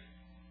clear.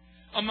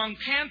 Among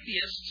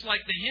pantheists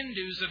like the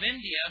Hindus of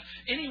India,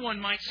 anyone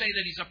might say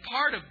that He's a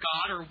part of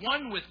God or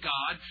one with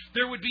God.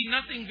 There would be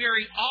nothing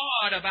very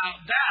odd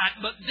about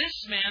that. But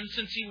this man,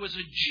 since he was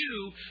a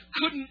Jew,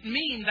 couldn't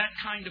mean that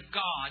kind of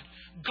God.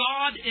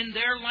 God in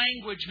their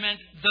language meant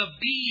the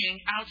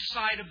being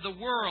outside of the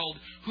world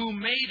who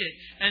made it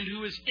and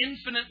who is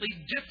infinitely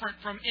different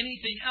from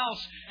anything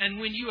else. And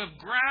when you have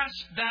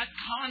grasped that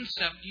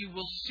concept, you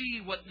will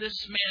see what this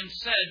man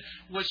said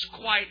was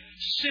quite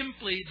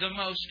simply the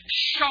most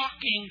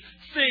shocking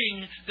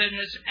thing that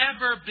has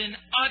ever been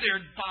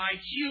uttered by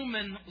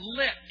human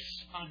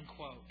lips,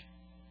 unquote.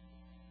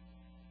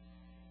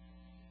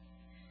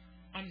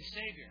 I'm the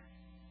Savior.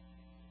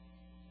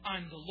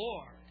 I'm the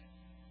Lord.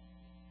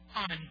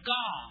 I'm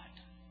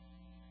God.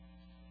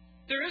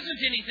 There isn't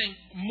anything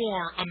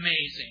more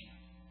amazing.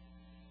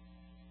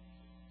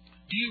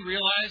 Do you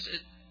realize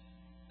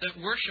that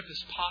worship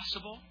is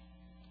possible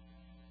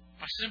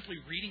by simply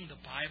reading the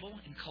Bible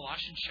in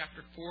Colossians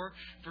chapter 4,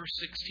 verse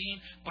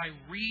 16, by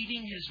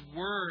reading His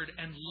Word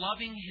and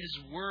loving His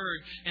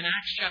Word in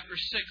Acts chapter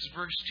 6,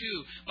 verse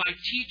 2, by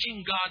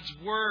teaching God's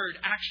Word,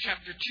 Acts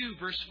chapter 2,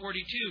 verse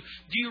 42.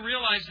 Do you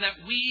realize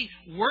that we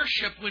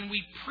worship when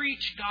we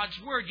preach God's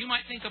Word? You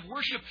might think of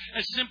worship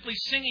as simply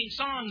singing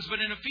songs,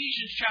 but in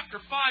Ephesians chapter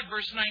 5,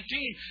 verse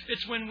 19,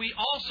 it's when we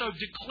also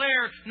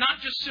declare not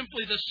just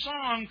simply the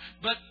song,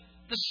 but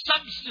the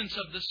substance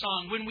of the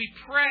song. When we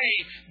pray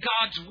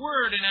God's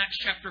Word in Acts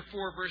chapter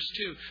 4, verse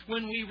 2.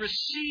 When we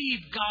receive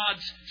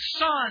God's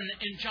Son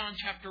in John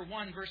chapter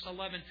 1, verse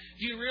 11.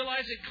 Do you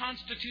realize it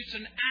constitutes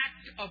an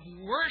act of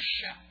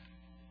worship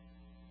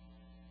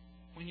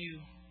when you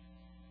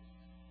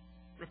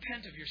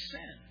repent of your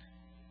sin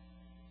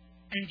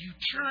and you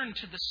turn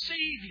to the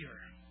Savior?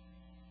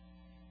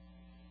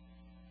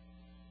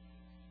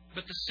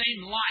 But the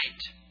same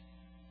light,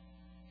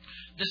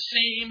 the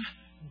same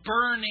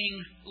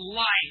burning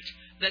light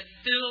that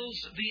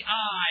fills the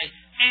eye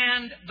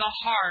and the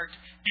heart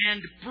and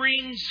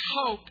brings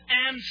hope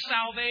and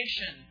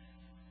salvation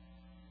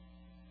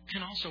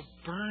can also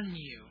burn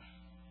you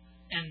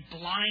and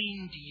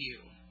blind you.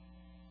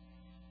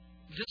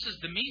 This is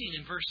the meaning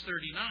in verse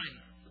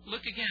 39.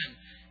 Look again.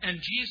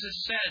 "And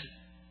Jesus said,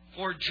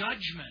 'For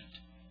judgment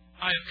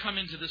I have come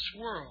into this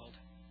world,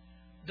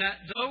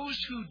 that those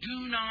who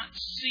do not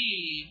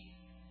see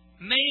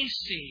may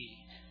see,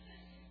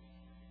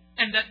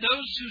 and that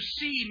those who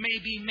see may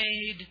be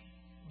made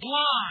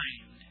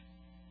blind.'"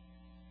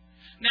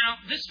 Now,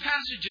 this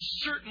passage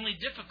is certainly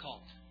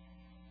difficult.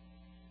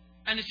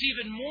 And it's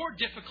even more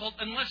difficult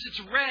unless it's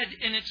read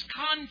in its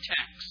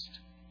context.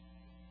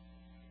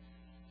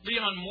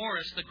 Leon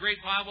Morris, the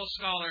great Bible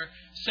scholar,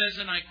 says,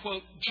 and I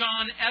quote,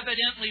 "John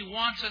evidently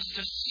wants us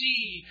to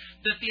see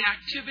that the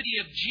activity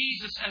of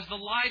Jesus as the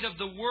light of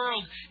the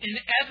world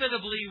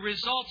inevitably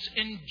results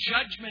in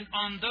judgment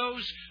on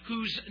those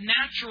whose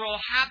natural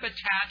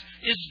habitat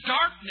is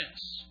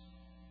darkness,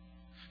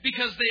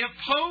 because they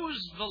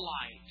oppose the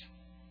light,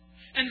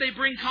 and they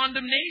bring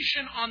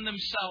condemnation on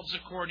themselves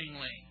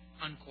accordingly,"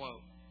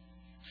 unquote.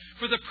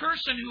 For the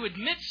person who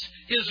admits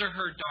his or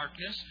her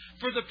darkness,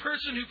 for the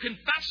person who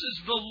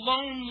confesses the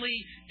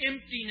lonely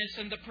emptiness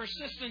and the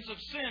persistence of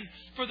sin,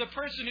 for the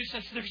person who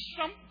says, there's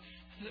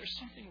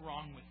something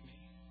wrong with me.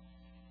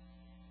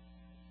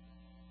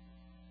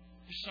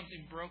 There's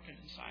something broken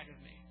inside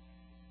of me.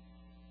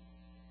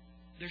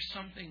 There's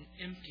something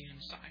empty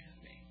inside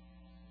of me.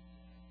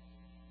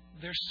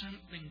 There's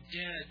something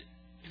dead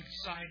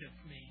inside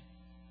of me.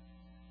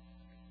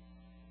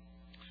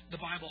 The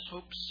Bible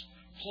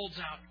holds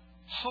out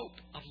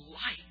hope of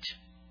light.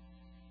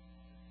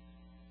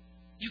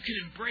 You can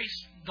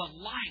embrace the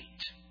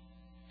light.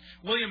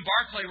 William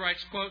Barclay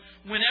writes, quote,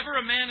 "Whenever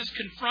a man is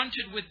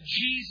confronted with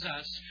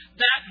Jesus,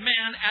 that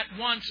man at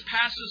once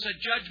passes a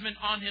judgment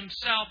on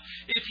himself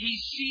if he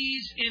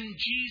sees in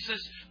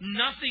Jesus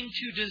nothing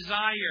to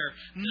desire,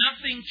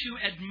 nothing to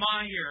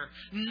admire,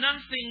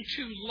 nothing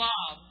to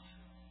love.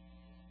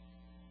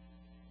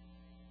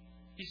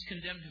 He's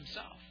condemned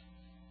himself."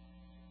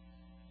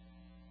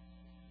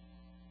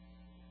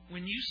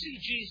 When you see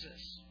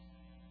Jesus,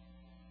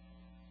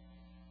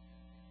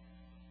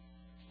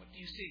 what do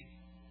you see?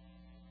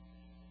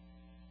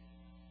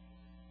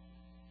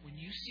 When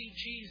you see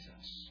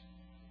Jesus,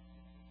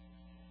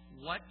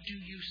 what do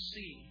you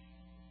see?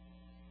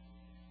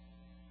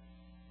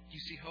 Do you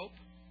see hope?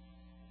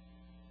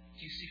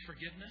 Do you see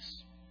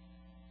forgiveness?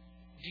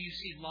 Do you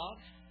see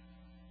love?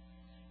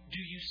 Do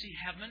you see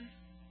heaven?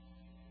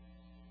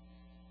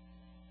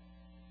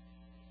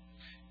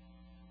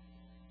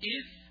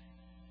 If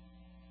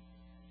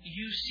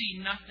you see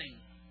nothing,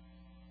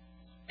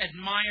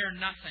 admire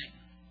nothing,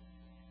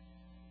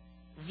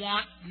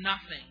 want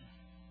nothing,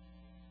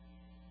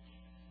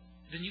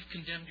 then you've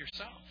condemned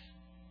yourself.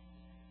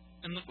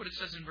 And look what it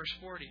says in verse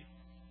 40.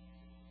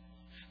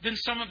 Then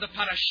some of the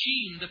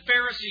Parashim, the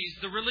Pharisees,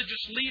 the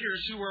religious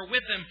leaders who were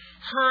with him,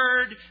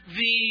 heard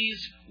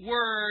these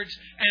words,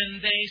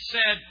 and they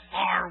said,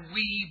 "Are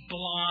we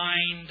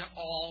blind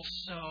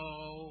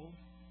also?"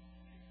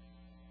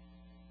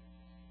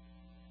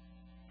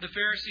 The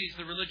Pharisees,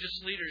 the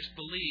religious leaders,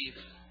 believe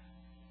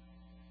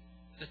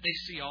that they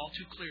see all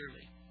too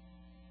clearly.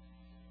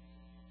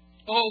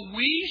 "Oh,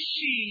 we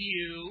see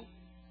you,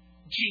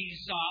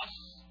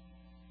 Jesus.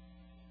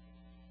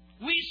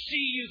 We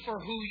see you for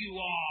who you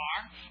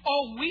are.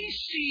 Oh, we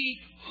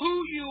see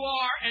who you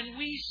are, and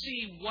we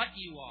see what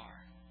you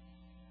are."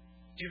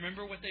 Do you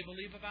remember what they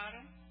believe about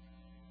him?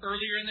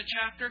 Earlier in the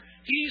chapter,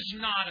 he's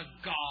not a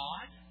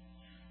God.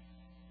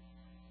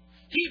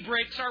 He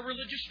breaks our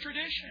religious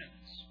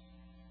traditions.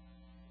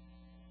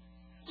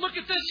 Look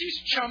at this.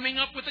 He's chumming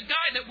up with a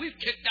guy that we've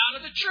kicked out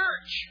of the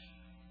church.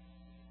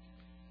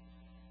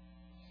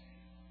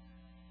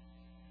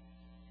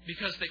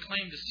 Because they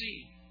claim to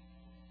see.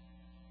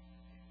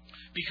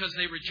 Because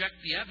they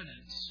reject the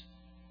evidence.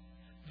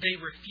 They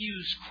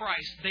refuse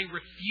Christ. They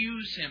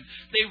refuse Him.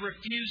 They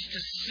refuse to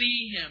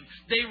see Him.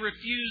 They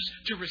refuse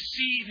to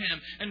receive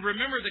Him. And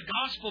remember, the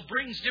gospel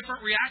brings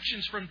different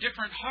reactions from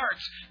different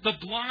hearts. The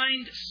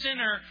blind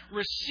sinner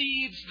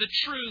receives the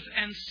truth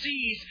and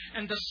sees,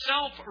 and the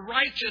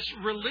self-righteous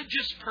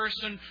religious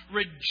person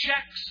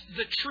rejects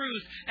the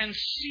truth and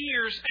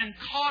sears and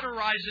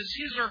cauterizes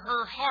his or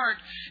her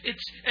heart.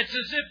 It's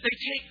as if they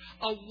take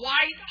a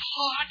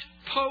white-hot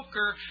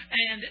poker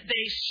and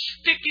they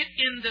stick it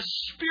in the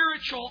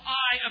spiritual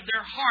eye of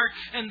their heart,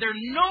 and they're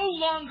no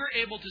longer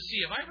able to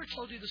see. Have I ever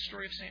told you the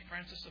story of St.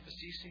 Francis of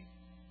Assisi?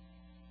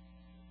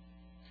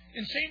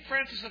 In St.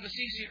 Francis of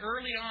Assisi,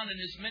 early on in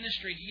his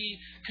ministry, he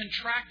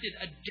contracted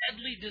a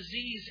deadly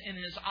disease in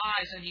his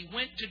eyes, and he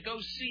went to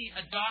go see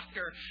a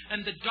doctor.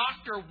 And the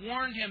doctor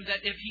warned him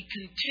that if he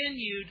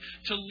continued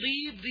to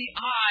leave the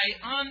eye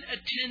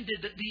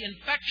unattended, that the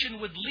infection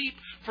would leap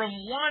from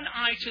one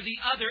eye to the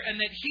other, and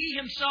that he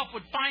himself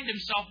would find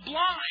himself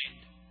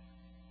blind.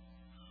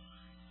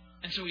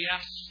 And so he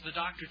asks the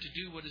doctor to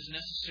do what is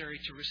necessary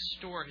to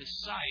restore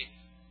his sight.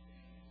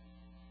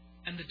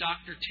 And the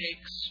doctor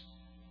takes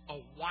a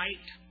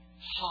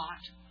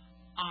white-hot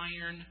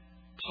iron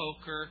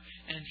poker,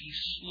 and he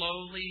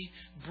slowly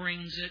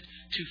brings it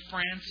to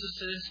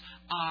Francis's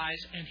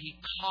eyes, and he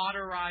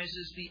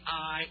cauterizes the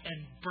eye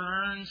and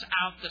burns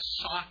out the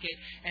socket,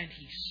 and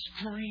he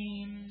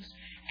screams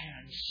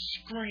and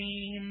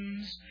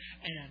screams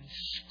and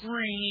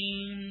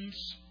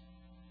screams.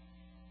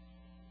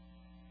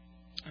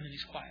 And then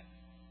he's quiet.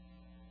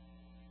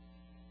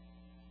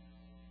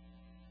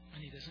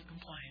 And he doesn't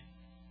complain.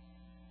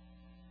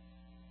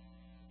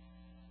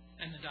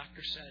 And the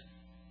doctor said,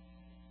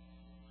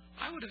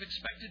 I would have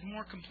expected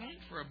more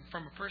complaint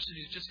from a person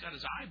who's just got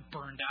his eye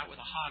burned out with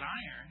a hot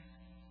iron.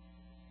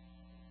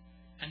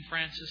 And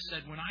Francis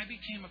said, when I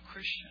became a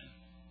Christian,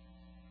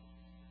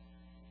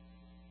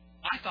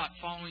 I thought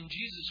following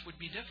Jesus would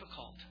be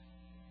difficult.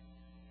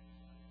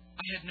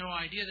 I had no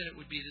idea that it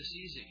would be this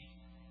easy.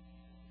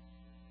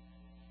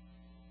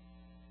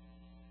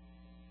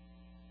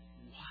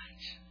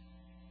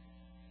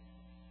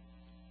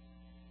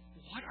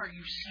 What are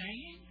you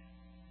saying?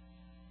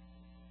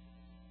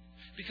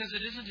 Because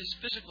it isn't his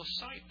physical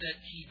sight that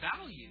he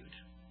valued.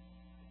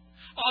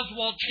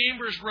 Oswald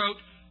Chambers wrote,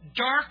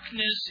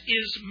 darkness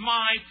is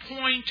my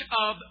point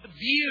of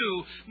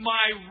view,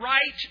 my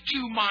right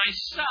to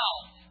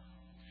myself.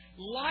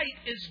 Light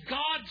is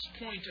God's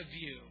point of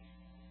view.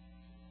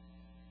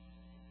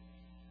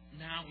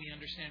 Now we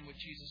understand what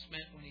Jesus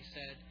meant when he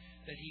said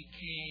that he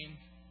came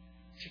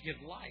to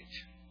give light.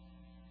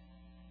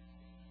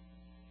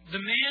 The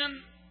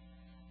man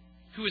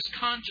who is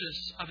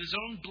conscious of his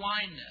own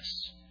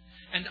blindness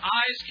and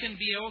eyes can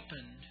be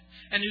opened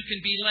and who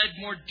can be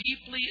led more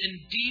deeply and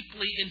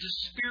deeply into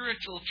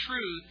spiritual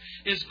truth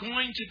is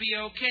going to be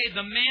okay.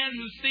 The man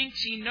who thinks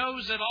he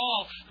knows it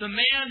all, the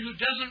man who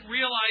doesn't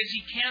realize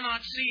he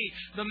cannot see,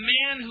 the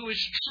man who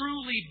is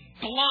truly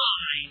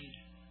blind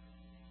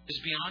is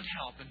beyond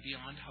help and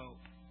beyond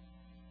hope.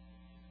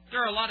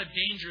 There are a lot of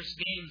dangerous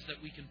games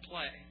that we can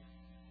play,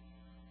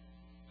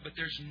 but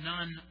there's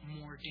none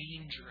more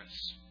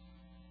dangerous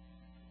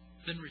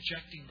than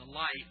rejecting the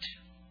light.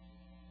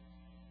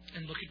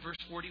 And look at verse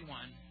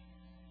 41.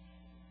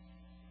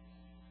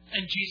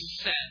 And Jesus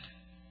said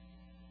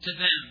to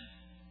them,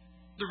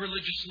 the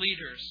religious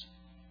leaders,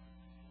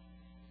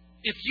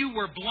 if you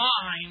were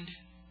blind,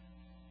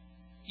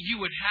 you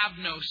would have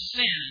no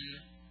sin.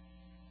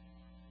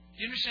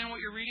 Do you understand what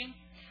you're reading?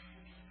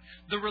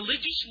 The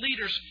religious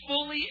leaders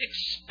fully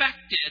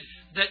expected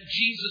that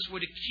Jesus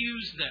would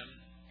accuse them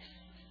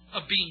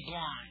of being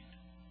blind.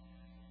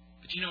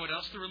 But you know what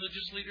else the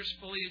religious leaders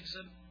fully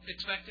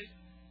expected?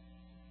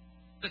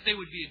 That they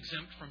would be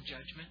exempt from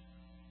judgment.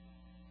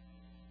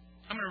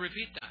 I'm going to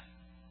repeat that.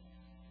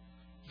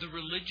 The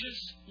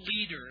religious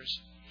leaders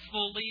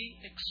fully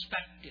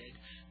expected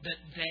that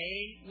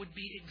they would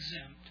be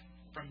exempt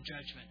from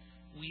judgment.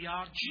 We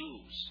are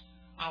Jews.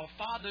 Our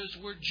fathers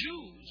were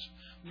Jews.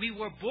 We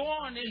were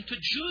born into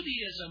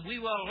Judaism. We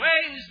were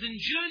raised in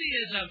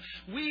Judaism.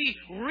 We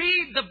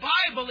read the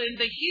Bible in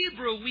the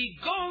Hebrew. We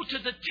go to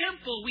the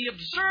temple. We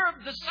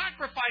observe the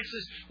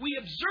sacrifices. We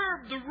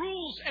observe the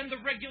rules and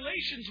the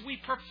regulations. We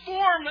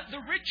perform the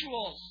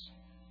rituals.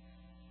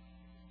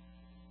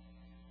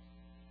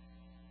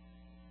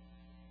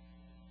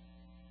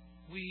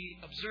 We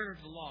observe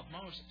the law of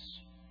Moses.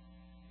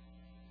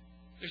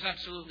 There's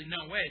absolutely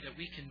no way that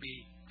we can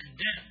be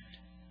condemned.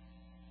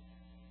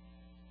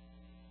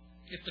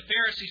 If the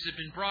Pharisees had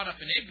been brought up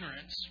in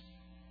ignorance,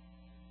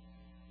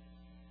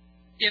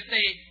 if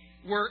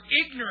they were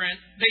ignorant,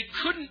 they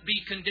couldn't be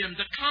condemned.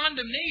 The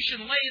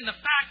condemnation lay in the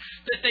fact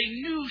that they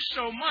knew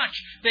so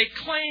much. They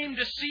claimed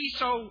to see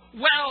so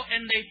well,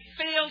 and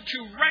they failed to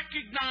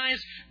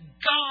recognize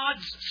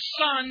God's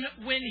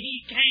Son when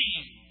He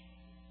came.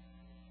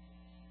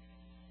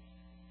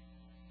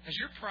 Has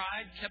your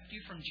pride kept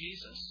you from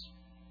Jesus?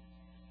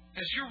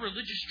 Has your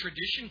religious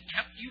tradition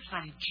kept you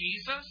from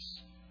Jesus?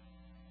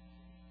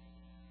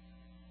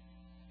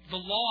 The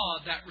law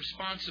of that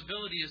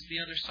responsibility is the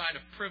other side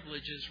of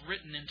privilege, is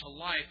written into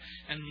life.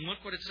 And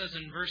look what it says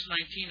in verse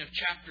 19 of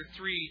chapter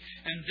 3.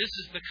 And this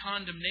is the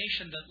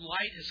condemnation, that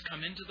light has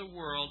come into the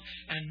world,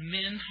 and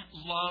men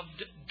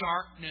loved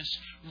darkness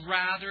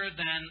rather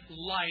than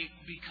light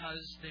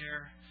because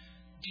their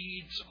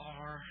deeds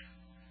are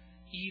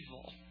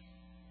evil.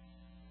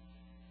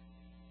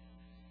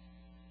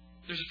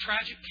 There's a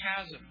tragic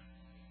chasm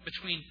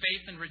between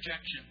faith and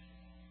rejection,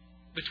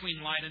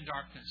 between light and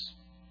darkness.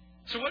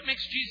 So what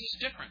makes Jesus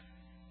different?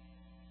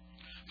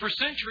 For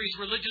centuries,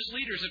 religious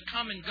leaders have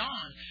come and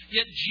gone,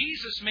 yet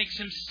Jesus makes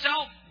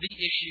Himself the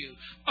issue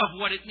of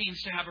what it means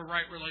to have a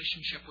right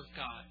relationship with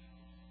God.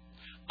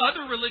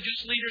 Other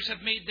religious leaders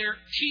have made their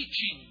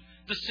teaching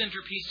the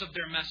centerpiece of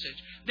their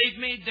message. They've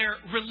made their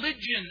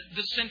religion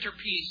the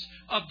centerpiece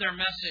of their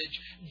message.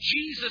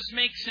 Jesus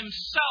makes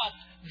Himself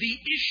the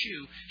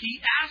issue. He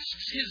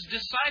asks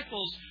His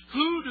disciples,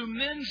 who do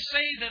men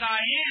say that I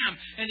am?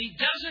 And He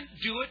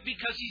doesn't do it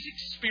because He's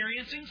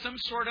experiencing some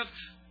sort of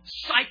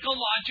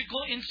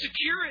psychological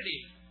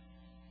insecurity.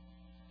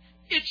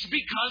 It's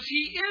because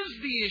He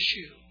is the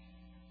issue.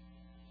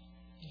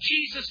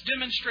 Jesus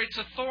demonstrates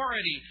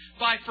authority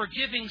by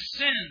forgiving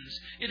sins.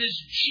 It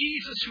is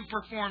Jesus who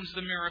performs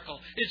the miracle.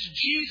 It's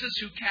Jesus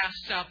who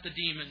casts out the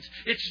demons.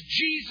 It's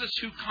Jesus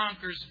who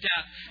conquers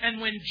death.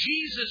 And when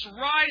Jesus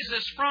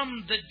rises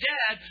from the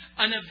dead,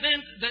 an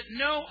event that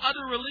no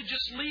other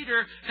religious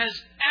leader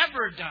has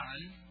ever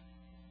done,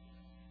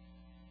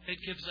 it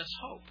gives us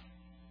hope.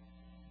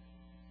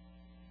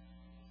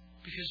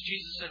 Because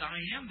Jesus said,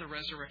 I am the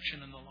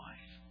resurrection and the life.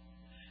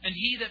 And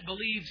he that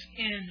believes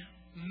in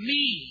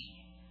me,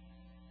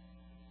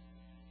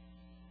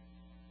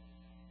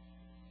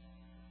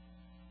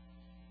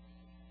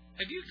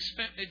 Have you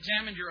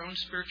examined your own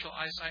spiritual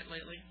eyesight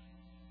lately?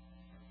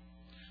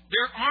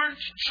 There aren't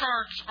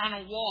charts on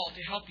a wall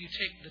to help you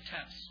take the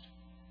test.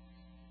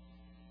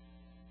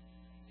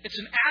 It's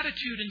an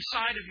attitude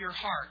inside of your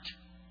heart.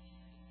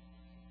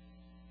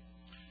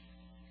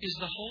 Is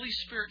the Holy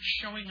Spirit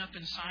showing up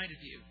inside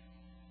of you?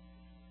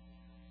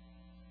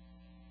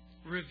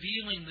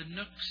 Revealing the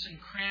nooks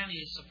and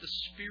crannies of the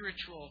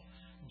spiritual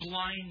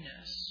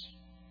blindness?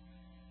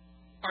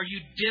 Are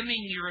you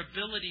dimming your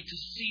ability to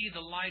see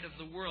the light of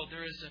the world?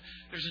 There's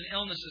an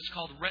illness that's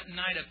called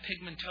retinitis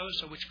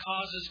pigmentosa, which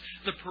causes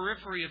the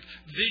periphery of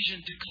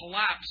vision to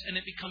collapse, and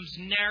it becomes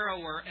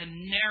narrower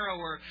and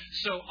narrower.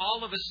 So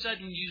all of a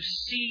sudden you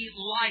see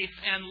life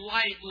and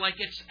light like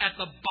it's at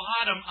the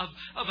bottom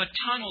of a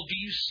tunnel. Do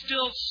you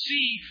still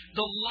see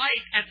the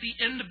light at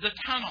the end of the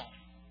tunnel?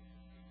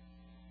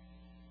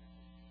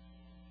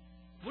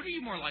 What are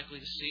you more likely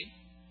to see?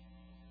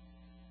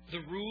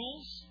 The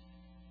rules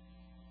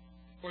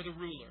or the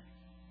ruler?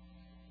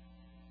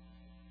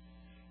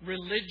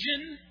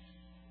 Religion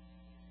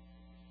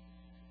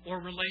or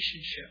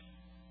relationship?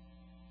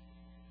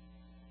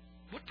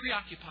 What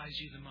preoccupies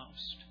you the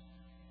most?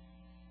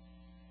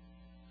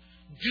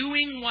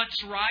 Doing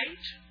what's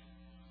right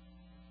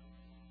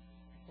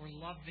or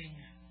loving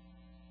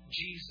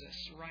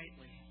Jesus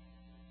rightly?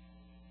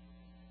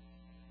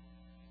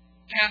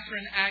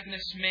 Catherine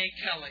Agnes May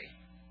Kelly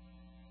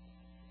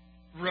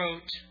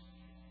wrote,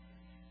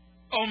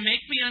 "Oh,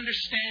 make me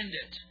understand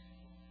it.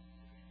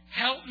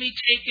 Help me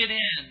take it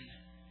in.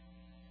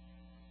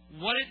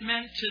 What it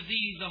meant to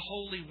Thee, the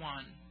Holy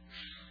One,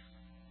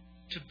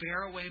 to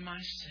bear away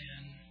my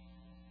sin."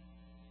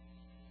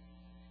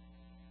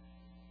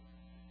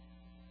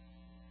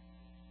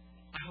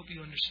 I hope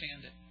you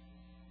understand it.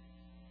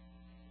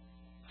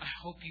 I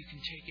hope you can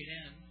take it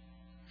in.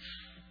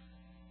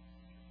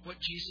 What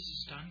Jesus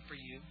has done for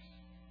you.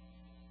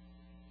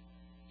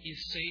 He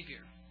is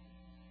Savior.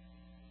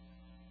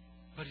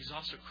 But He's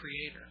also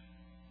Creator.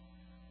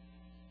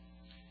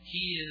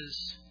 He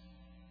is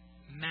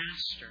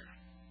Master.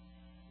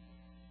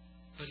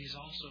 But He's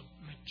also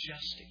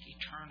majestic,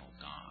 eternal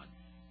God.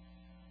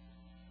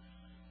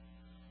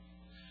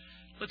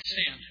 Let's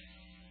stand.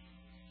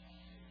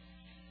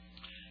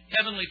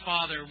 Heavenly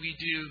Father, we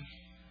do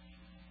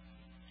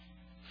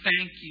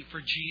thank You for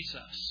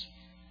Jesus.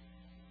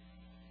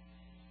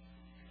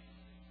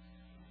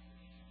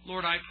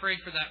 Lord, I pray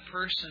for that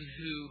person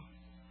who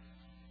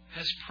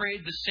has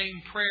prayed the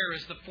same prayer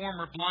as the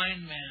former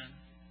blind man.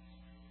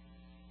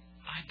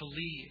 I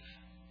believe.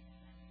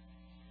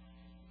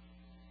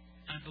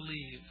 I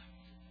believe.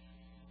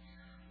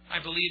 I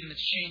believe, and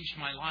it's changed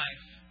my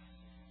life.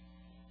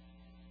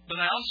 But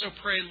I also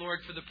pray,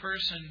 Lord, for the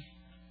person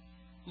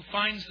who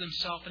finds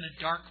themselves in a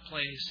dark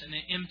place, in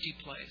an empty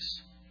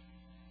place,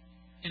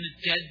 in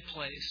a dead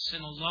place,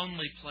 in a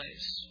lonely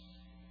place,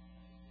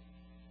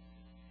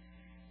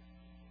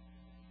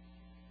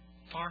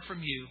 far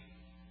from You,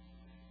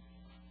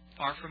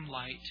 far from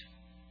light,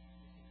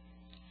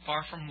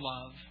 far from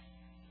love,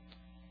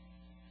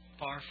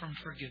 far from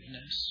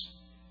forgiveness,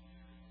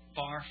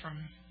 far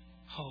from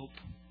hope,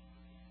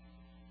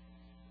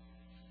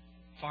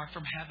 far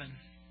from heaven.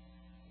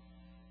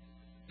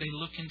 They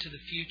look into the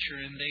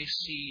future and they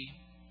see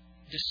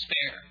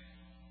despair.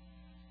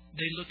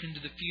 They look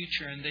into the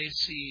future and they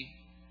see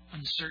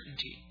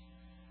uncertainty.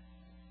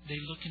 They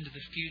look into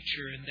the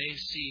future and they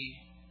see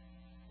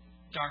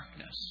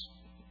darkness.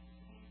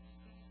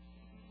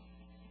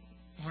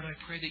 Lord, I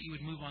pray that You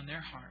would move on their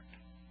heart.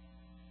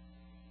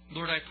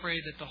 Lord, I pray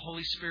that the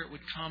Holy Spirit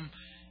would come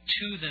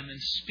to them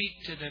and speak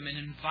to them and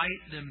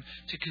invite them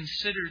to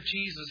consider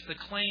Jesus, the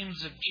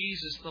claims of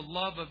Jesus, the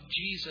love of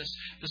Jesus,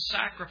 the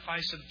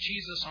sacrifice of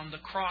Jesus on the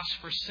cross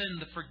for sin,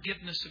 the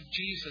forgiveness of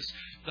Jesus,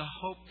 the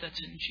hope that's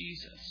in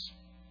Jesus.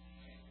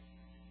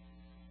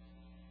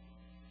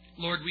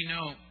 Lord, we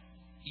know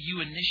You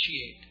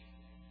initiate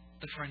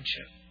the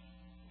friendship,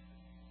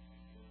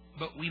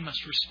 but we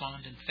must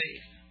respond in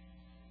faith.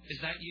 Is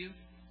that you?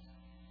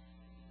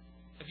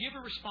 Have you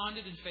ever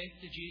responded in faith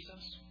to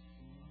Jesus?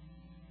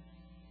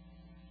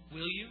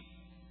 Will you?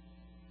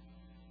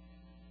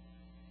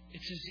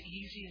 It's as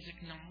easy as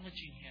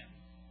acknowledging Him.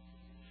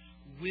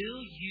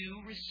 Will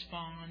you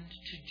respond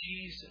to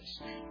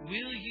Jesus?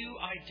 Will you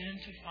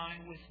identify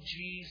with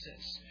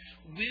Jesus?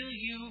 Will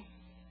you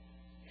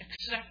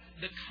accept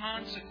the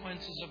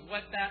consequences of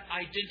what that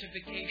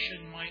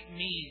identification might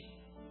mean?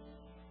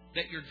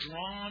 That you're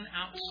drawn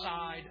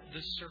outside the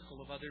circle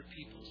of other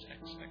people's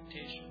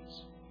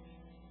expectations.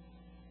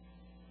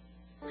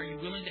 Are you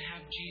willing to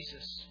have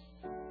Jesus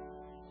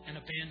and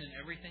abandon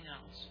everything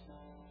else?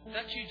 If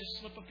that's you, just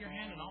slip up your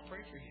hand and I'll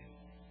pray for you.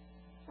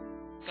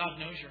 God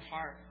knows your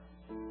heart.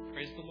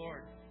 Praise the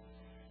Lord.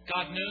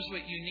 God knows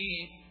what you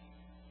need.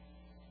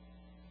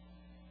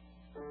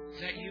 Is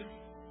that you?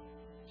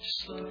 Just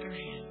slip up your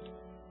hand.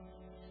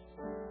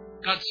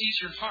 God sees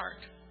your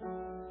heart.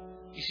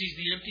 He sees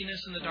the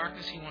emptiness and the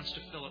darkness. He wants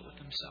to fill it with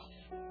Himself.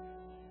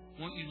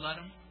 Won't you let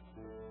Him?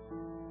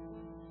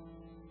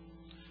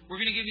 We're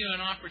going to give you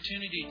an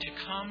opportunity to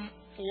come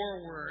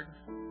forward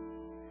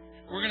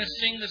We're going to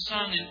sing the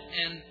song,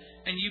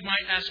 and you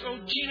might ask, oh,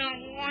 Gino,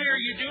 why are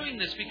you doing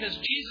this? Because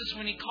Jesus,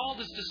 when He called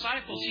His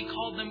disciples, He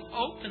called them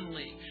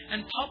openly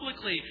and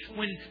publicly.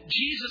 When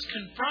Jesus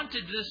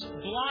confronted this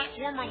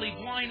formerly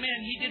blind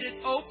man, He did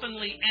it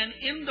openly and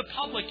in the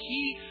public.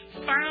 He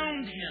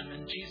found him,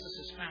 and Jesus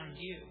has found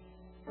you.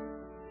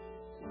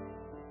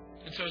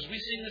 And so as we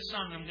sing this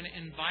song, I'm going to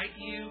invite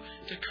you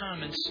to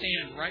come and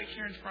stand right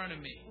here in front of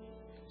me.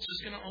 So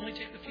it's going to only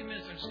take a few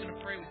minutes. I'm just going to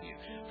pray with you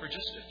for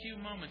just a few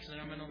moments, and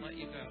then I'm going to let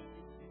you go.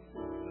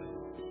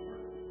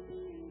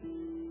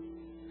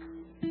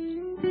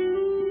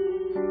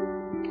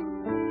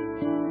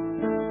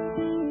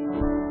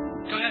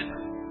 Go ahead.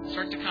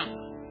 Start to come.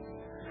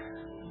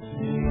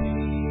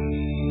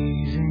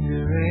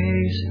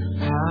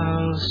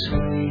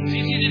 It's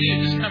easy to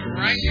do. Just come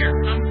right here.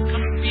 Come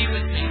be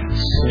with me.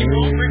 You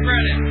won't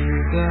regret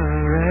it.